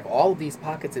that have all of these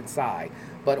pockets inside,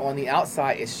 but on the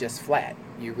outside it's just flat.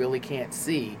 You really can't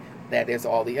see that there's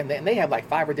all the, and they have like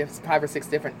five or six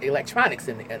different electronics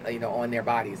in on their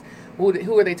bodies.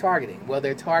 Who are they targeting? Well,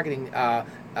 they're targeting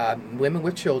women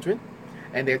with children.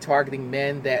 And they're targeting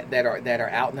men that are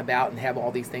out and about and have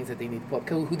all these things that they need to put,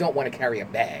 who don't want to carry a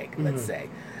bag, let's say.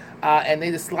 And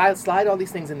they just slide all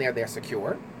these things in there. They're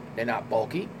secure. They're not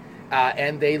bulky.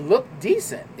 And they look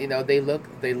decent. They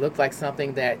look like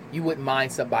something that you wouldn't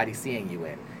mind somebody seeing you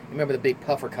in. Remember the big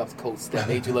puffer coats that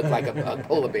made you look like a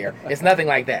polar bear? It's nothing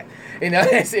like that.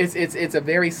 It's a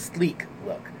very sleek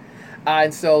look.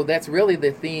 And so that's really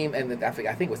the theme. And I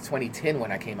think it was 2010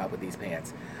 when I came up with these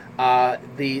pants.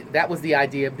 That was the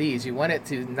idea of these. You wanted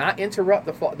to not interrupt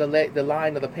the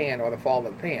line of the pant or the fall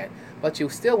of the pant, but you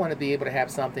still want to be able to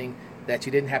have something that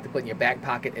you didn't have to put in your back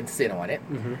pocket and sit on it.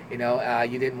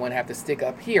 You didn't want to have to stick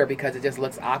up here because it just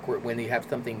looks awkward when you have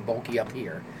something bulky up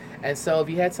here. And so if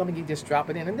you had something, you just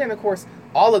drop it in. And then, of course,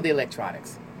 all of the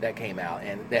electronics that came out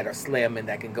and that are slim and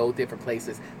that can go different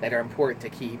places that are important to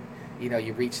keep.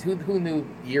 You reach. Who knew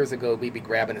years ago we'd be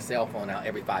grabbing a cell phone out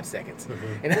every 5 seconds,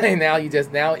 and now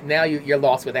you're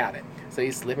lost without it. So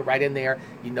you slip it right in there.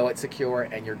 It's secure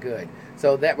and you're good.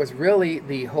 So that was really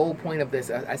the whole point of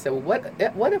this. I said, well,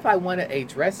 what if I wanted a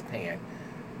dress pant,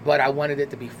 but I wanted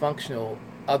it to be functional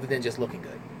other than just looking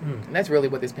good? And that's really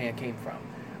what this pant came from.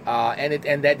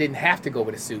 And that didn't have to go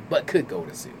with a suit, but could go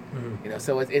with a suit.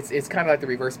 So it's kind of like the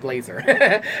reverse blazer.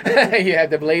 You have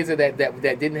the blazer that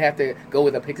didn't have to go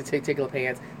with a particular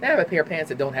pants. Now I have a pair of pants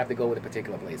that don't have to go with a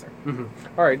particular blazer.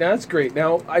 All right, now that's great.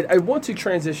 Now I want to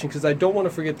transition because I don't want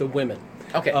to forget the women.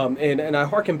 Okay. And I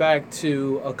harken back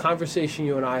to a conversation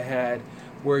you and I had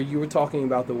where you were talking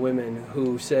about the women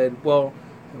who said, well,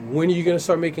 when are you going to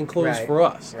start making clothes for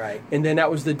us? Right. And then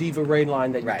that was the Diva Ray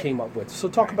line that you came up with. So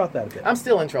talk about that a bit. I'm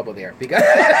still in trouble there because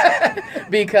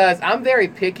because I'm very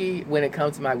picky when it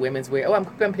comes to my women's wear. Oh,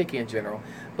 I'm picky in general,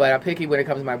 but I'm picky when it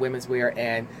comes to my women's wear.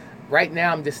 And right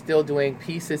now I'm just still doing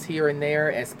pieces here and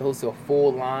there as opposed to a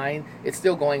full line. It's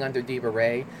still going under Diva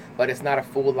Ray, but it's not a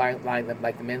full line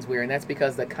like the men's wear. And that's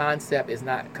because the concept is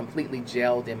not completely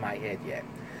gelled in my head yet.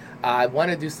 I want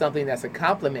to do something that's a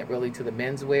complement really to the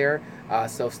menswear,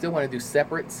 so still want to do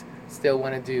separates, still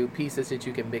want to do pieces that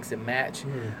you can mix and match.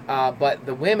 But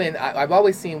the women, I've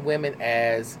always seen women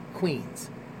as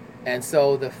queens, and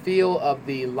so the feel of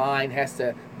the line has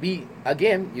to be,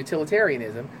 again,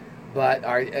 utilitarianism, but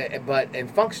and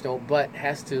functional, but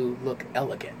has to look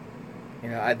elegant.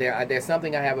 There's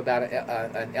something I have about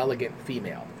an elegant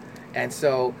female, and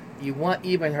so you want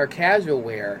even her casual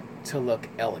wear to look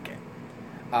elegant.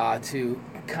 To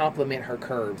complement her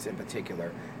curves in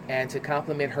particular, and to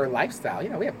complement her lifestyle.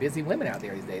 We have busy women out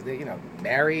there these days. They're,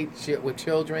 married with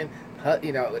children,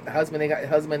 husband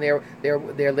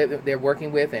they're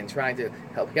working with and trying to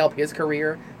help his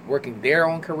career, working their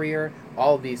own career.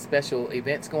 All of these special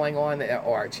events going on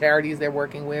or charities they're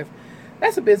working with.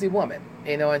 That's a busy woman,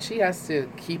 and she has to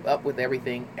keep up with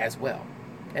everything as well.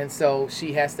 And so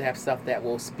she has to have stuff that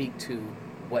will speak to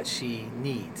what she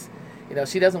needs.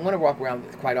 She doesn't want to walk around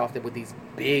quite often with these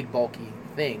big, bulky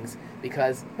things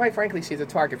because, quite frankly, she's a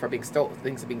target for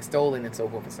things being stolen and so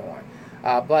forth and so on.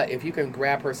 But if you can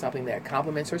grab her something that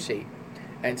complements her shape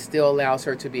and still allows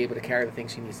her to be able to carry the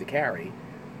things she needs to carry,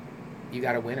 you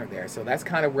got a winner there. So that's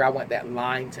kind of where I want that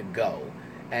line to go,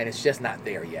 and it's just not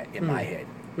there yet in my head.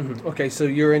 Okay, so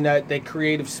you're in that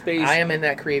creative space. I am in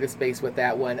that creative space with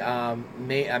that one.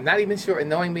 I'm not even sure,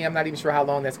 knowing me, I'm not even sure how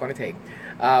long that's going to take.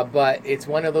 But it's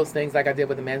one of those things like I did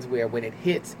with the menswear. When it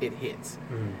hits, it hits.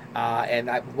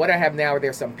 What I have now,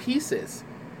 there's some pieces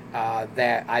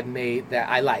that I've made that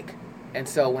I like. And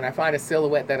so when I find a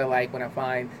silhouette that I like, when I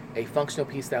find a functional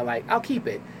piece that I like, I'll keep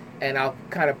it. And I'll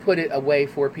kind of put it away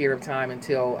for a period of time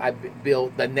until I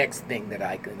build the next thing that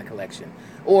I like in the collection.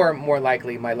 Or more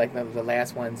likely, the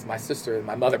last ones my sister and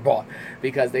my mother bought,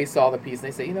 because they saw the piece and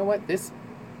they said, you know what, this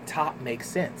top makes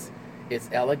sense. It's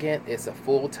elegant, it's a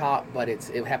full top, but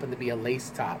it happened to be a lace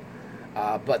top.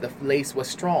 But the lace was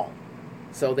strong.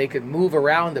 So they could move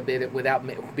around a bit without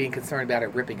being concerned about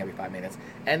it ripping every 5 minutes.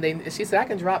 And she said, I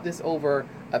can drop this over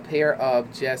a pair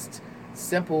of just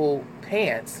simple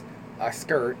pants, a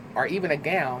skirt, or even a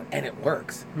gown, and it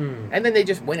works. And then they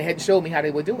just went ahead and showed me how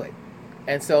they would do it.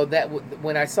 And so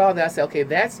when I saw that, I said, okay,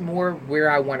 that's more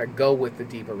where I want to go with the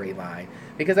Diva Ray line,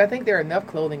 because I think there are enough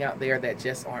clothing out there that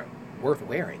just aren't worth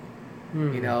wearing.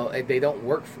 You know, they don't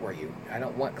work for you. I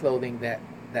don't want clothing that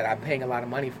I'm paying a lot of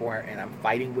money for and I'm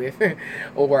fighting with,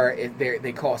 or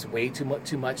they cost way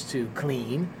too much to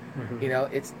clean. You know,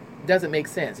 it doesn't make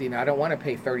sense. You know, I don't want to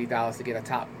pay $30 to get a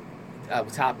top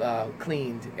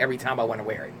cleaned every time I want to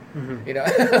wear it. You know,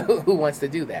 who wants to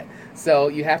do that? So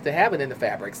you have to have it in the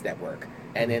fabrics that work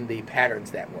and in the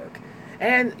patterns that work.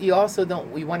 And you also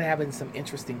we want to have it in some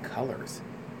interesting colors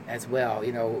as well.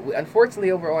 You know,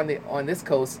 unfortunately over on this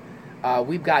coast,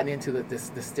 we've gotten into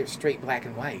this straight black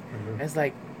and white. And it's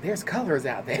like, there's colors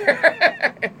out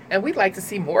there. And we'd like to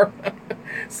see more.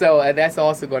 So that's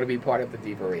also going to be part of the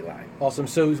Diva Ray line. Awesome.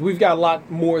 So we've got a lot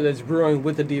more that's brewing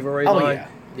with the Diva Ray line.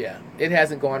 Yeah, it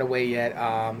hasn't gone away yet.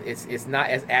 It's not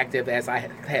as active as I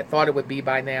had thought it would be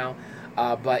by now,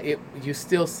 but you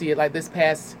still see it. Like this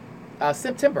past last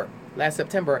September,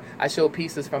 I showed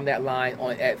pieces from that line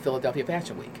at Philadelphia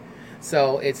Fashion Week.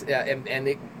 So it's and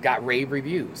it got rave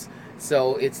reviews.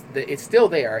 So it's still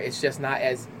there. It's just not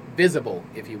as visible,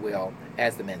 if you will,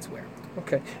 as the menswear.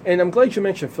 Okay, and I'm glad you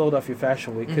mentioned Philadelphia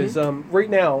Fashion Week, because right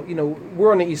now, you know,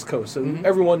 we're on the East Coast, so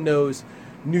everyone knows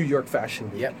New York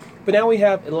Fashion Week. Yep. But now we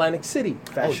have Atlantic City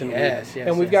Fashion Week.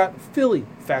 And we've got Philly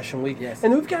Fashion Week.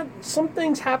 And we've got some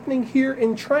things happening here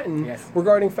in Trenton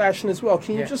regarding fashion as well.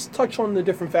 Can you just touch on the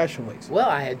different fashion weeks? Well,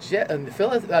 I had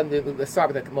let's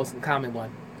start with the most common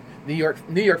one. New York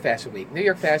Fashion Week. New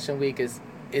York Fashion Week is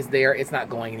there. It's not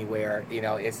going anywhere. You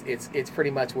know, it's pretty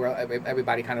much where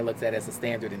everybody kind of looks at it as a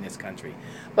standard in this country.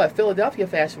 But Philadelphia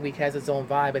Fashion Week has its own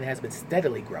vibe and has been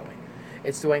steadily growing.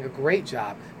 It's doing a great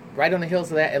job. Right on the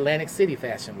heels of that, Atlantic City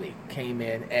Fashion Week came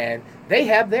in, and they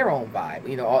have their own vibe.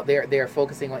 You know, they're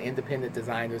focusing on independent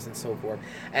designers and so forth.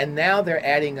 And now they're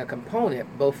adding a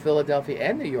component, both Philadelphia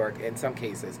and New York in some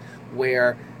cases,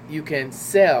 where you can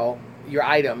sell your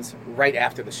items right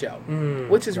after the show,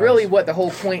 which is really what the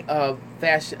whole point of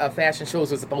fashion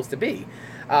shows was supposed to be.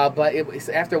 But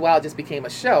after a while, it just became a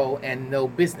show and no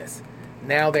business.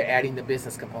 Now they're adding the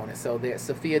business component. So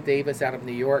Sophia Davis out of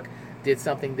New York did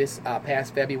something this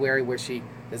past February where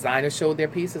designers showed their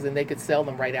pieces and they could sell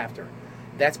them right after.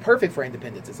 That's perfect for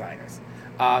independent designers.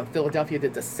 Philadelphia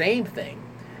did the same thing,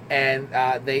 and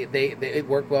it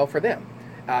worked well for them.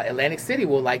 Atlantic City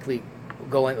will likely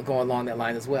go along that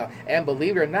line as well. And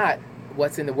believe it or not,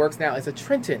 what's in the works now is a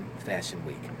Trenton Fashion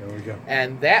Week. There we go.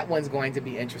 And that one's going to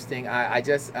be interesting. I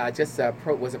just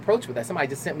was approached with that. Somebody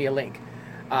just sent me a link.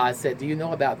 Said, do you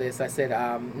know about this? I said,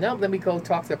 no, let me go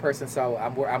talk to the person. So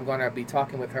I'm going to be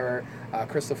talking with her.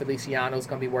 Crystal Feliciano is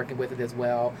going to be working with it as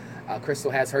well.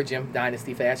 Crystal has her Gym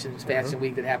Dynasty Fashion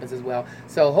Week that happens as well.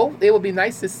 So it would be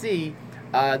nice to see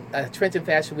a Trenton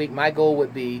Fashion Week. My goal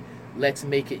would be, let's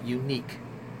make it unique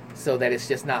so that it's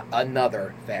just not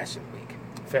another fashion week.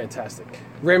 Fantastic.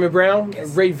 Raymond Brown,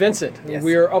 Ray Vincent.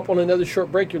 We are up on another short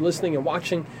break. You're listening and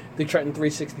watching the Trenton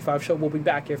 365 show. We'll be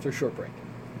back after a short break.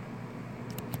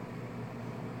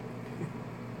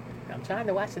 I'm trying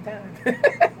to watch the time.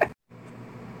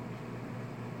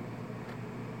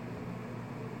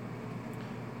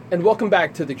 And welcome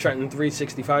back to the Trenton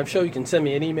 365 show. You can send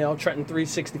me an email,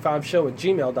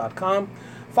 trenton365show@gmail.com.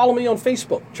 Follow me on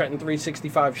Facebook, Trenton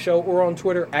 365 Show, or on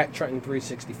Twitter @Trenton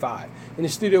 365. In the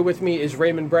studio with me is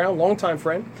Raymond Brown, longtime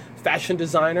friend, fashion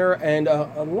designer, and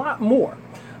a lot more.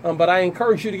 But I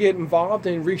encourage you to get involved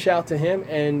and reach out to him,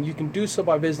 and you can do so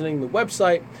by visiting the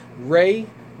website,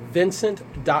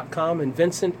 rayvincent.com, and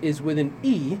Vincent is with an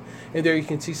E, and there you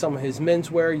can see some of his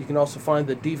menswear. You can also find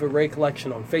the Diva Ray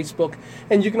collection on Facebook,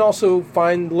 and you can also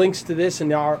find links to this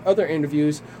and our other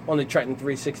interviews on the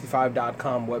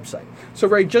Trenton365.com website. So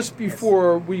Ray, just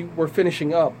before we were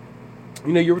finishing up,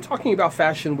 You know, you were talking about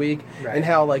Fashion Week Right. and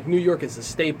how, like, New York is a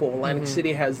staple. Atlantic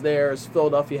City has theirs.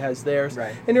 Philadelphia has theirs.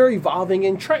 Right. And they're evolving,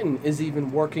 and Trenton is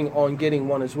even working on getting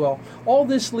one as well. All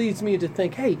this leads me to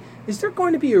think, hey, is there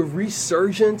going to be a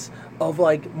resurgence of,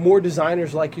 like, more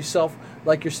designers like yourself,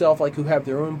 like who have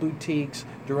their own boutiques,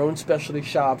 their own specialty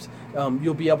shops?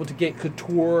 You'll be able to get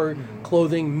couture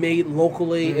clothing made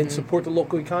locally and support the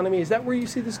local economy. Is that where you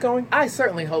see this going? I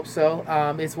certainly hope so.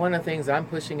 It's one of the things I'm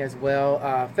pushing as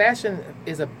well. Fashion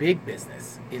is a big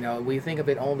business. You know, we think of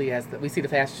it only as we see the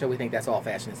fashion show. We think that's all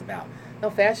fashion is about. No,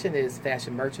 fashion is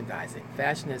fashion merchandising.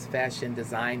 Fashion is fashion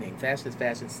designing. Fashion is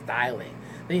fashion styling.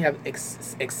 Then you have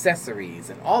accessories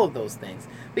and all of those things.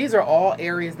 These are all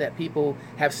areas that people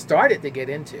have started to get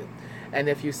into. And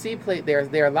if you see, there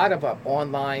are a lot of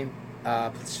online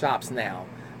shops now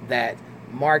that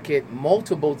market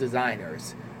multiple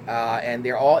designers, and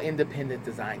they're all independent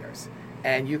designers.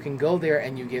 And you can go there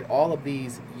and you get all of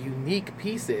these unique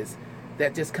pieces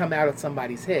that just come out of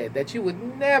somebody's head that you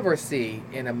would never see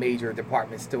in a major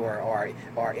department store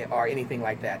or anything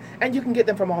like that. And you can get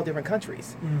them from all different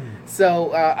countries.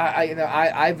 So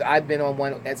I've been on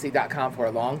Etsy.com for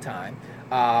a long time,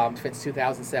 since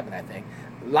 2007, I think.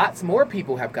 Lots more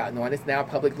people have gotten on. It's now a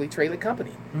publicly traded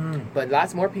company, but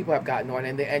lots more people have gotten on,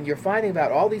 and you're finding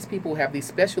about all these people have these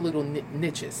special little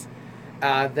niches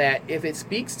that if it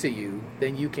speaks to you,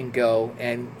 then you can go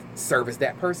and service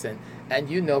that person,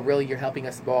 and really you're helping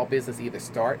a small business either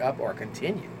start up or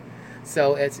continue.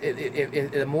 So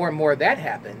the more and more that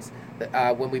happens,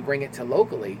 when we bring it to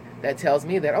locally, that tells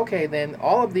me that okay, then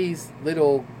all of these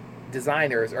little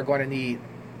designers are going to need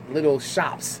little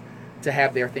shops to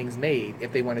have their things made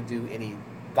if they want to do any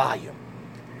volume.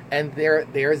 And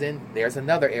there's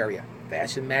another area,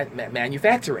 fashion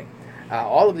manufacturing.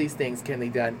 All of these things can be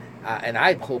done, and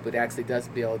I hope it actually does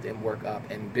build up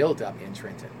in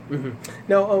Trenton.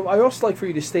 Now, I also like for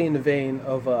you to stay in the vein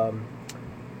of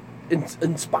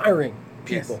inspiring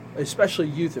people, especially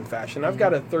youth in fashion. I've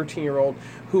got a 13-year-old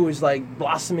who is like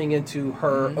blossoming into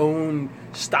her own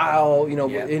style,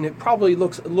 and it probably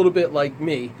looks a little bit like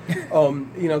me,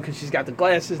 because she's got the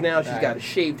glasses now, she's got a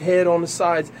shaved head on the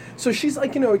sides, so she's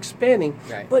like, expanding,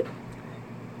 but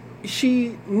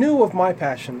she knew of my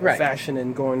passion of fashion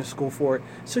and going to school for it,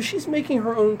 so she's making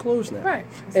her own clothes now. Right.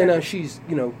 Exactly. And she's,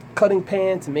 cutting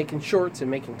pants and making shorts and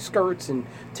making skirts and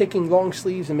taking long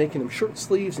sleeves and making them short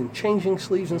sleeves and changing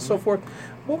sleeves and so forth.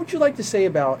 What would you like to say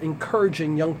about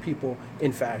encouraging young people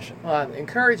in fashion?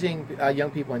 Encouraging young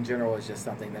people in general is just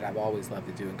something that I've always loved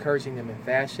to do. Encouraging them in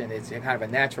fashion is kind of a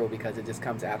natural because it just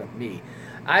comes out of me.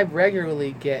 I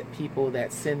regularly get people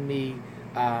that send me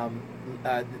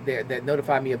that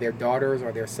notify me of their daughters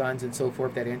or their sons and so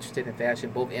forth that are interested in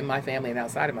fashion, both in my family and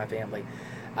outside of my family.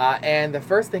 And the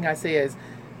first thing I say is,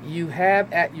 you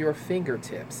have at your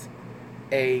fingertips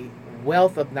a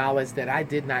wealth of knowledge that I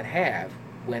did not have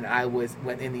when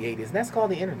in the 80s, and that's called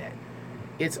the internet.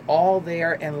 It's all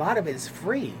there, and a lot of it is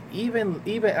free. Even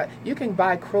you can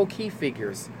buy croquis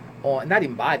figures not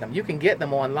even buy them. You can get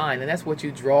them online, and that's what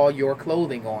you draw your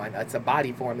clothing on. It's a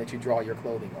body form that you draw your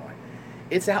clothing on.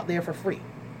 It's out there for free.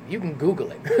 You can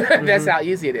Google it. That's how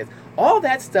easy it is. All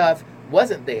that stuff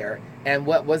wasn't there, and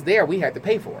what was there we had to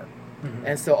pay for.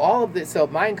 And so all of this. So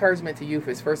my encouragement to youth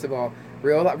is, first of all,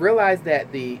 realize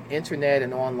that the internet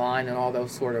and online and all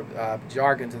those sort of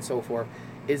jargons and so forth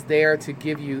is there to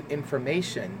give you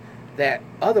information that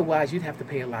otherwise you'd have to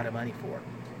pay a lot of money for.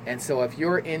 And so if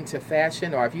you're into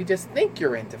fashion, or if you just think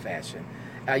you're into fashion,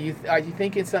 are you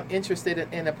thinking interested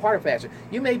in a part of fashion?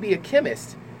 You may be a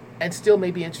chemist and still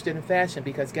may be interested in fashion,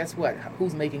 because guess what?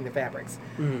 Who's making the fabrics?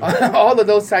 All of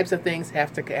those types of things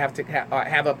have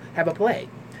a play,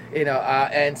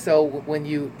 And so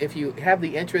if you have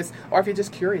the interest, or if you're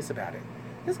just curious about it,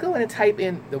 just go in and type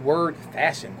in the word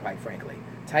fashion. Quite frankly,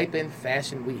 type in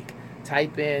Fashion Week,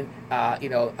 type in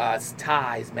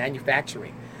ties,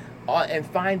 manufacturing. And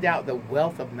find out the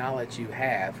wealth of knowledge you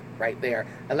have right there.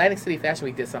 Atlantic City Fashion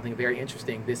Week did something very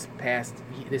interesting this past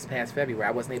February.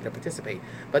 I wasn't able to participate,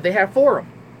 but they had a forum,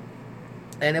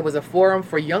 and it was a forum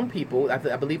for young people. I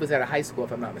believe it was at a high school,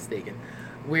 if I'm not mistaken,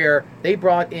 where they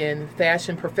brought in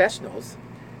fashion professionals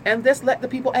and just let the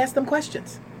people ask them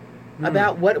questions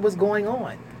about what was going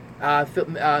on.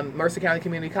 Mercer County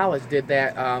Community College did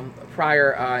that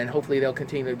prior, and hopefully they'll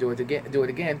continue to do it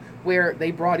again, where they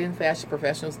brought in fashion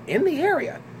professionals in the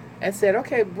area and said,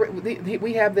 okay,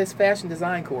 we have this fashion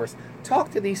design course.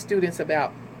 Talk to these students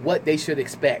about what they should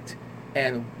expect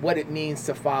and what it means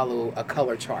to follow a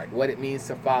color chart, what it means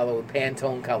to follow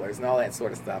Pantone colors and all that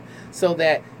sort of stuff, so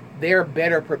that they're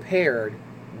better prepared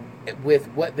with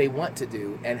what they want to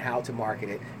do and how to market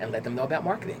it, and let them know about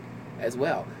marketing as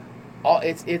well.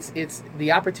 it's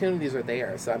the opportunities are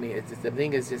there. So I mean, the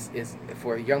thing is just is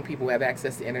for young people who have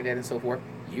access to internet and so forth,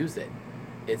 use it.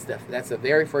 That's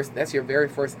your very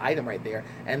first item right there,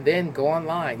 and then go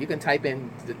online. You can type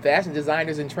in the fashion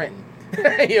designers in Trenton.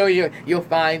 You'll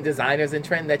find designers in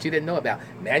Trenton that you didn't know about.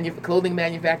 Clothing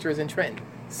manufacturers in Trenton.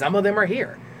 Some of them are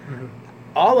here. Mm-hmm.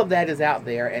 All of that is out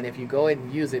there, and if you go ahead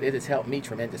and use it, it has helped me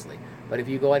tremendously. But if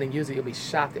you go ahead and use it, you'll be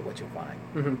shocked at what you'll find.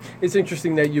 Mm-hmm. It's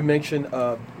interesting that you mentioned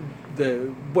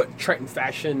what Trenton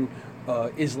fashion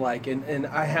is like, and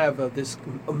I have this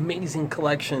amazing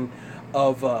collection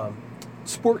of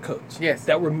sport coats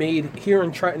that were made here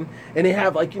in Trenton, and they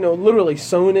have literally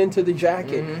sewn into the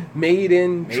jacket, mm-hmm. made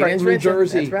in Trenton, New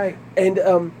Jersey. That's right.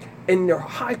 And they're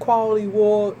high quality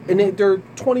wool, and they're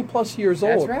 20 plus years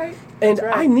old. That's right. And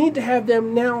I need to have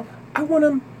them now. I want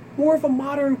them more of a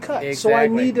modern cut, exactly. So I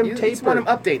need them tapered. You just want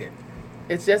them updated.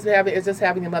 It's just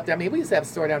having them updated. I mean, we used to have a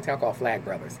store downtown called Flag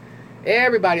Brothers.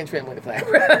 Everybody in Trenton went to Flag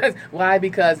Brothers. Why?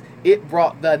 Because it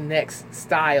brought the next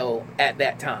style at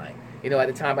that time. At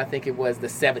the time, I think it was the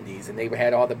 70s, and they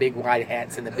had all the big white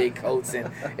hats and the big coats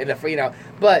and the.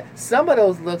 But some of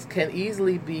those looks can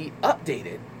easily be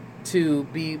updated to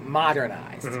be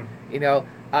modernized.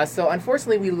 Mm-hmm. So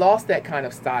unfortunately, we lost that kind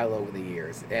of style over the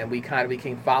years, and we kind of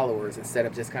became followers instead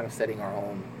of just kind of setting our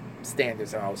own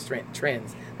standards and our own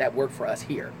trends that work for us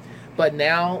here. But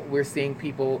now we're seeing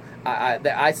people.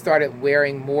 I started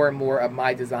wearing more and more of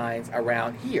my designs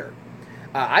around here.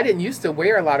 I didn't used to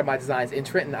wear a lot of my designs in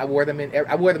Trenton. I wore them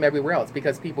everywhere else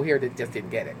because people here just didn't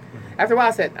get it. Mm-hmm. After a while,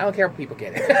 I said, I don't care if people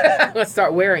get it. Let's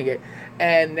start wearing it.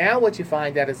 And now what you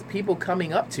find out is people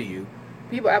coming up to you.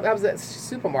 I was at a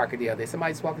supermarket the other day.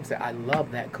 Somebody just walked up and said, I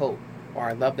love that coat. Or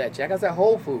I love that jacket. I was at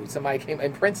Whole Foods. Somebody came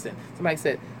in Princeton. Somebody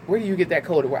said, where do you get that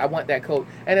coat? Or I want that coat.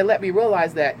 And it let me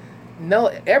realize that no,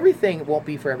 everything won't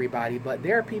be for everybody. But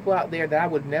there are people out there that I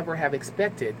would never have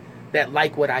expected that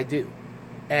like what I do.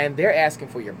 And they're asking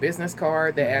for your business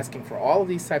card. They're asking for all of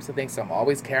these types of things. So I'm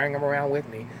always carrying them around with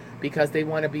me because they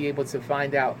want to be able to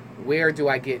find out, where do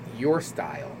I get your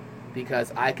style?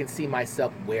 Because I can see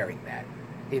myself wearing that.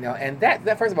 And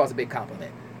that first of all is a big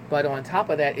compliment. But on top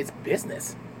of that, it's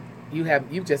business. You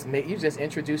just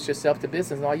introduced yourself to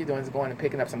business, and all you're doing is going and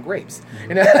picking up some grapes.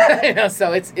 Mm-hmm.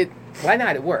 So why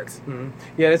not? It works. Mm-hmm.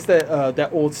 Yeah, it's that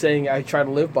old saying I try to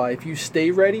live by. If you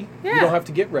stay ready, you don't have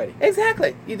to get ready.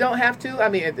 Exactly. You don't have to. I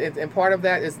mean, and part of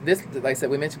that is this. Like I said,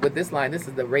 we mentioned with this line. This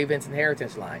is the Ray Vincent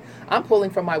Heritage line. I'm pulling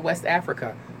from my West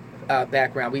Africa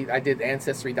background. I did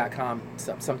Ancestry.com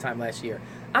sometime last year.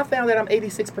 I found that I'm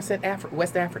 86%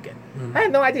 West African. Mm-hmm. I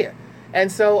had no idea. And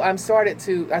so I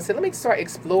said, let me start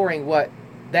exploring what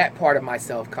that part of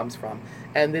myself comes from.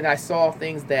 And then I saw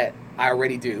things that I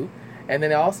already do. And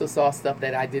then I also saw stuff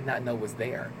that I did not know was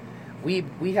there. We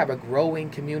have a growing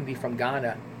community from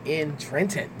Ghana in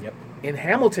Trenton, in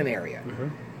Hamilton area.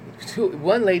 Mm-hmm.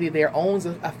 One lady there owns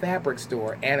a fabric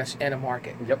store and a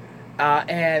market. Yep.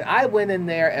 And I went in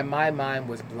there and my mind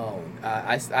was blown.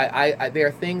 There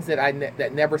are things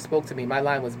that never spoke to me. My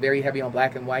line was very heavy on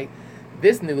black and white.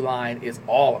 This new line is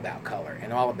all about color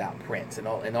and all about prints and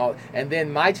all. And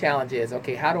then my challenge is,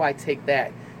 okay, how do I take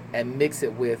that and mix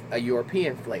it with a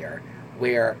European flair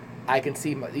where I can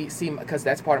see because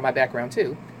that's part of my background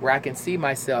too, where I can see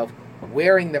myself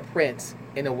wearing the prints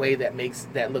in a way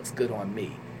that looks good on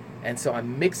me. And so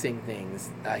I'm mixing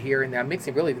things here and there. I'm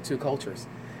mixing really the two cultures,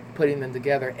 putting them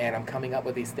together, and I'm coming up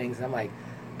with these things. And I'm like,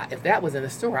 if that was in the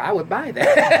store, I would buy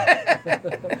that.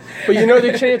 But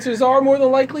the chances are more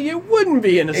than likely it wouldn't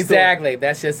be in the store. Exactly,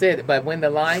 that's just it. But when the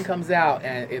line comes out,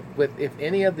 and if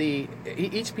any of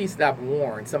each piece that I've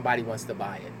worn, somebody wants to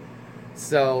buy it.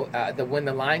 So when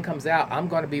the line comes out, I'm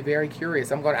going to be very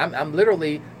curious. I'm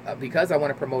literally because I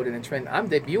want to promote it in Trenton. I'm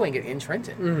debuting it in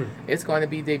Trenton. Mm. It's going to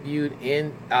be debuted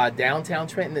in downtown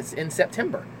Trenton. It's in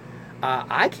September.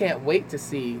 I can't wait to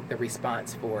see the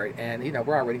response for it, and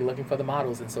we're already looking for the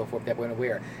models and so forth that we're going to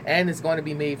wear. And it's going to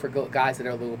be made for guys that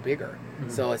are a little bigger,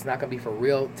 so it's not going to be for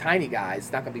real tiny guys.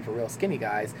 It's not going to be for real skinny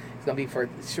guys. It's going to be for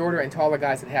shorter and taller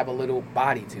guys that have a little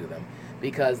body to them,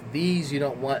 because these you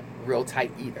don't want real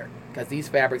tight either, because these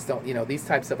fabrics don't, these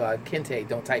types of kente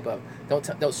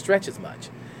don't stretch as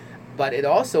much. But it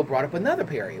also brought up another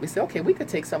period. We said, okay, we could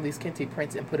take some of these kente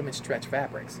prints and put them in stretch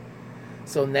fabrics.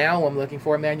 So now I'm looking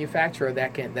for a manufacturer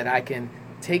that I can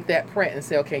take that print and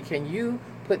say, okay, can you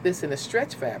put this in a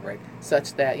stretch fabric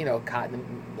such that,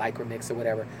 cotton lycra mix or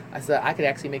whatever. I said I could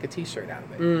actually make a T-shirt out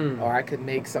of it, or I could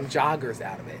make some joggers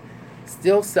out of it.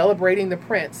 Still celebrating the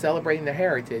print, celebrating the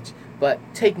heritage, but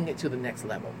taking it to the next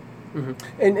level.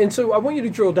 And so I want you to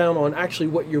drill down on actually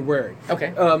what you're wearing.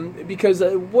 Okay. Because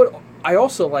what I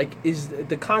also like is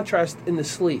the contrast in the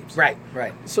sleeves. Right.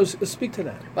 So speak to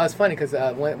that. Well, it's funny because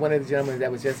one of the gentlemen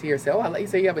that was just here said, "Oh, I like you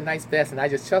say you have a nice vest," and I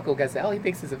just chuckled because "Oh, he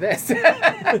thinks it's a vest."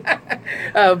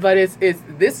 But it's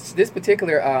this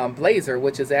particular blazer,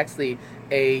 which is actually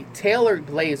a tailored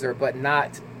blazer, but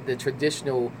not the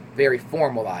traditional, very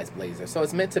formalized blazer. So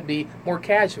it's meant to be more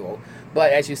casual,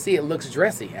 but as you see, it looks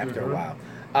dressy after a while.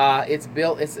 It's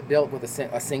built with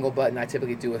a single button. I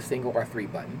typically do a single or 3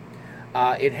 button.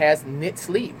 It has knit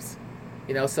sleeves,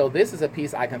 so this is a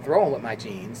piece I can throw on with my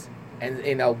jeans, and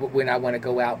when I want to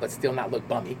go out, but still not look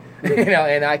bummy,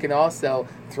 and I can also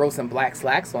throw some black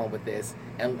slacks on with this,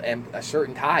 and a shirt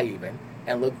and tie even,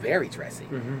 and look very dressy,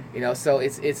 so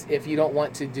it's if you don't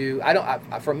want to do, I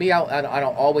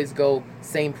don't always go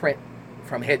same print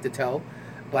from head to toe,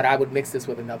 but I would mix this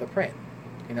with another print,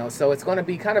 so it's going to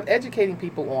be kind of educating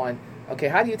people on, okay,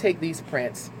 how do you take these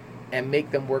prints and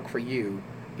make them work for you,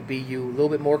 be you a little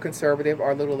bit more conservative or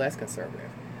a little less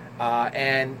conservative,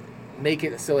 and make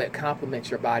it so it complements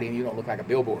your body and you don't look like a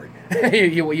billboard.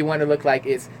 you want to look like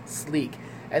it's sleek.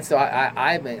 And so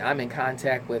I'm in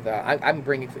contact with, I'm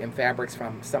bringing in fabrics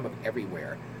from some of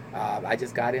everywhere. I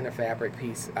just got in a fabric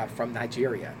piece from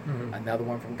Nigeria, another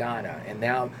one from Ghana, and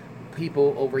now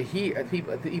people over here,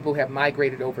 people have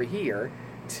migrated over here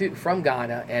from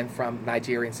Ghana and from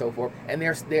Nigeria and so forth, and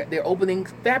they're opening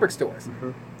fabric stores.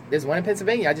 There's one in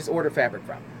Pennsylvania I just ordered fabric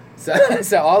from.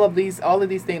 So all of these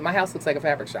things, my house looks like a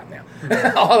fabric shop now.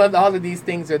 all of these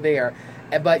things are there,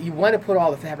 but you want to put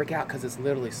all the fabric out because it's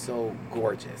literally so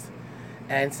gorgeous.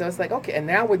 And so it's like, okay, and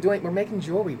now we're making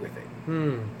jewelry with it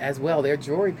as well. There are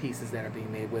jewelry pieces that are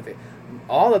being made with it.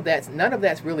 All of that, none of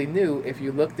that's really new. If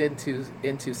you looked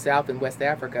into South and West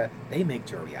Africa, they make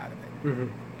jewelry out of it.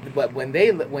 But when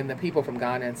the people from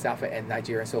Ghana and South and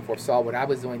Nigeria and so forth saw what I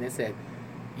was doing, they said,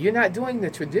 "You're not doing the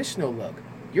traditional look.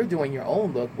 You're doing your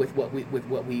own look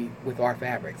with our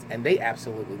fabrics," and they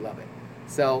absolutely love it.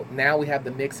 So now we have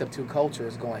the mix of two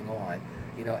cultures going on.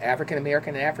 African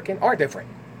American and African are different.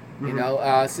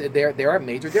 So there are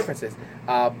major differences,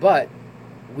 but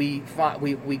it's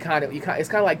kind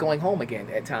of like going home again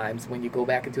at times when you go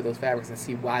back into those fabrics and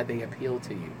see why they appeal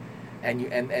to you,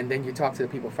 and then you talk to the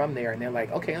people from there and they're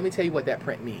like, okay, let me tell you what that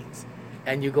print means,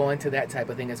 and you go into that type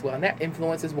of thing as well, and that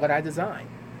influences what I design.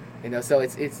 So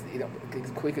it's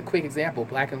quick example,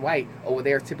 black and white over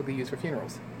there is typically used for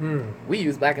funerals. We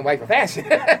use black and white for fashion,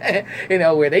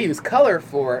 where they use color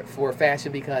for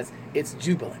fashion because it's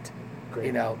jubilant.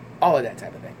 Great. All of that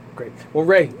type of thing. Great. Well,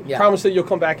 Ray, promise that you'll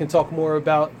come back and talk more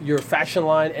about your fashion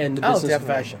line and the business of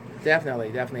fashion. Definitely.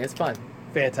 It's fun.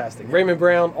 Fantastic. Raymond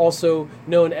Brown, also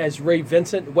known as Ray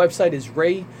Vincent. The website is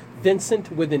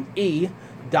rayvincent with an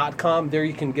E.com. There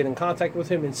you can get in contact with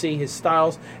him and see his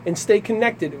styles and stay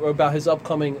connected about his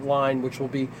upcoming line, which will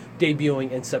be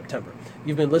debuting in September.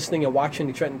 You've been listening and watching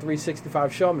the Trenton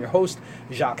 365 show. I'm your host,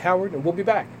 Jacques Howard, and we'll be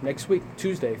back next week,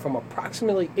 Tuesday, from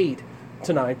approximately 8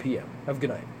 to 9 p.m. Have a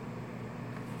good night.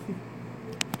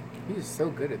 You're so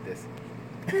good at this.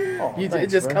 Oh, It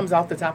just comes off the top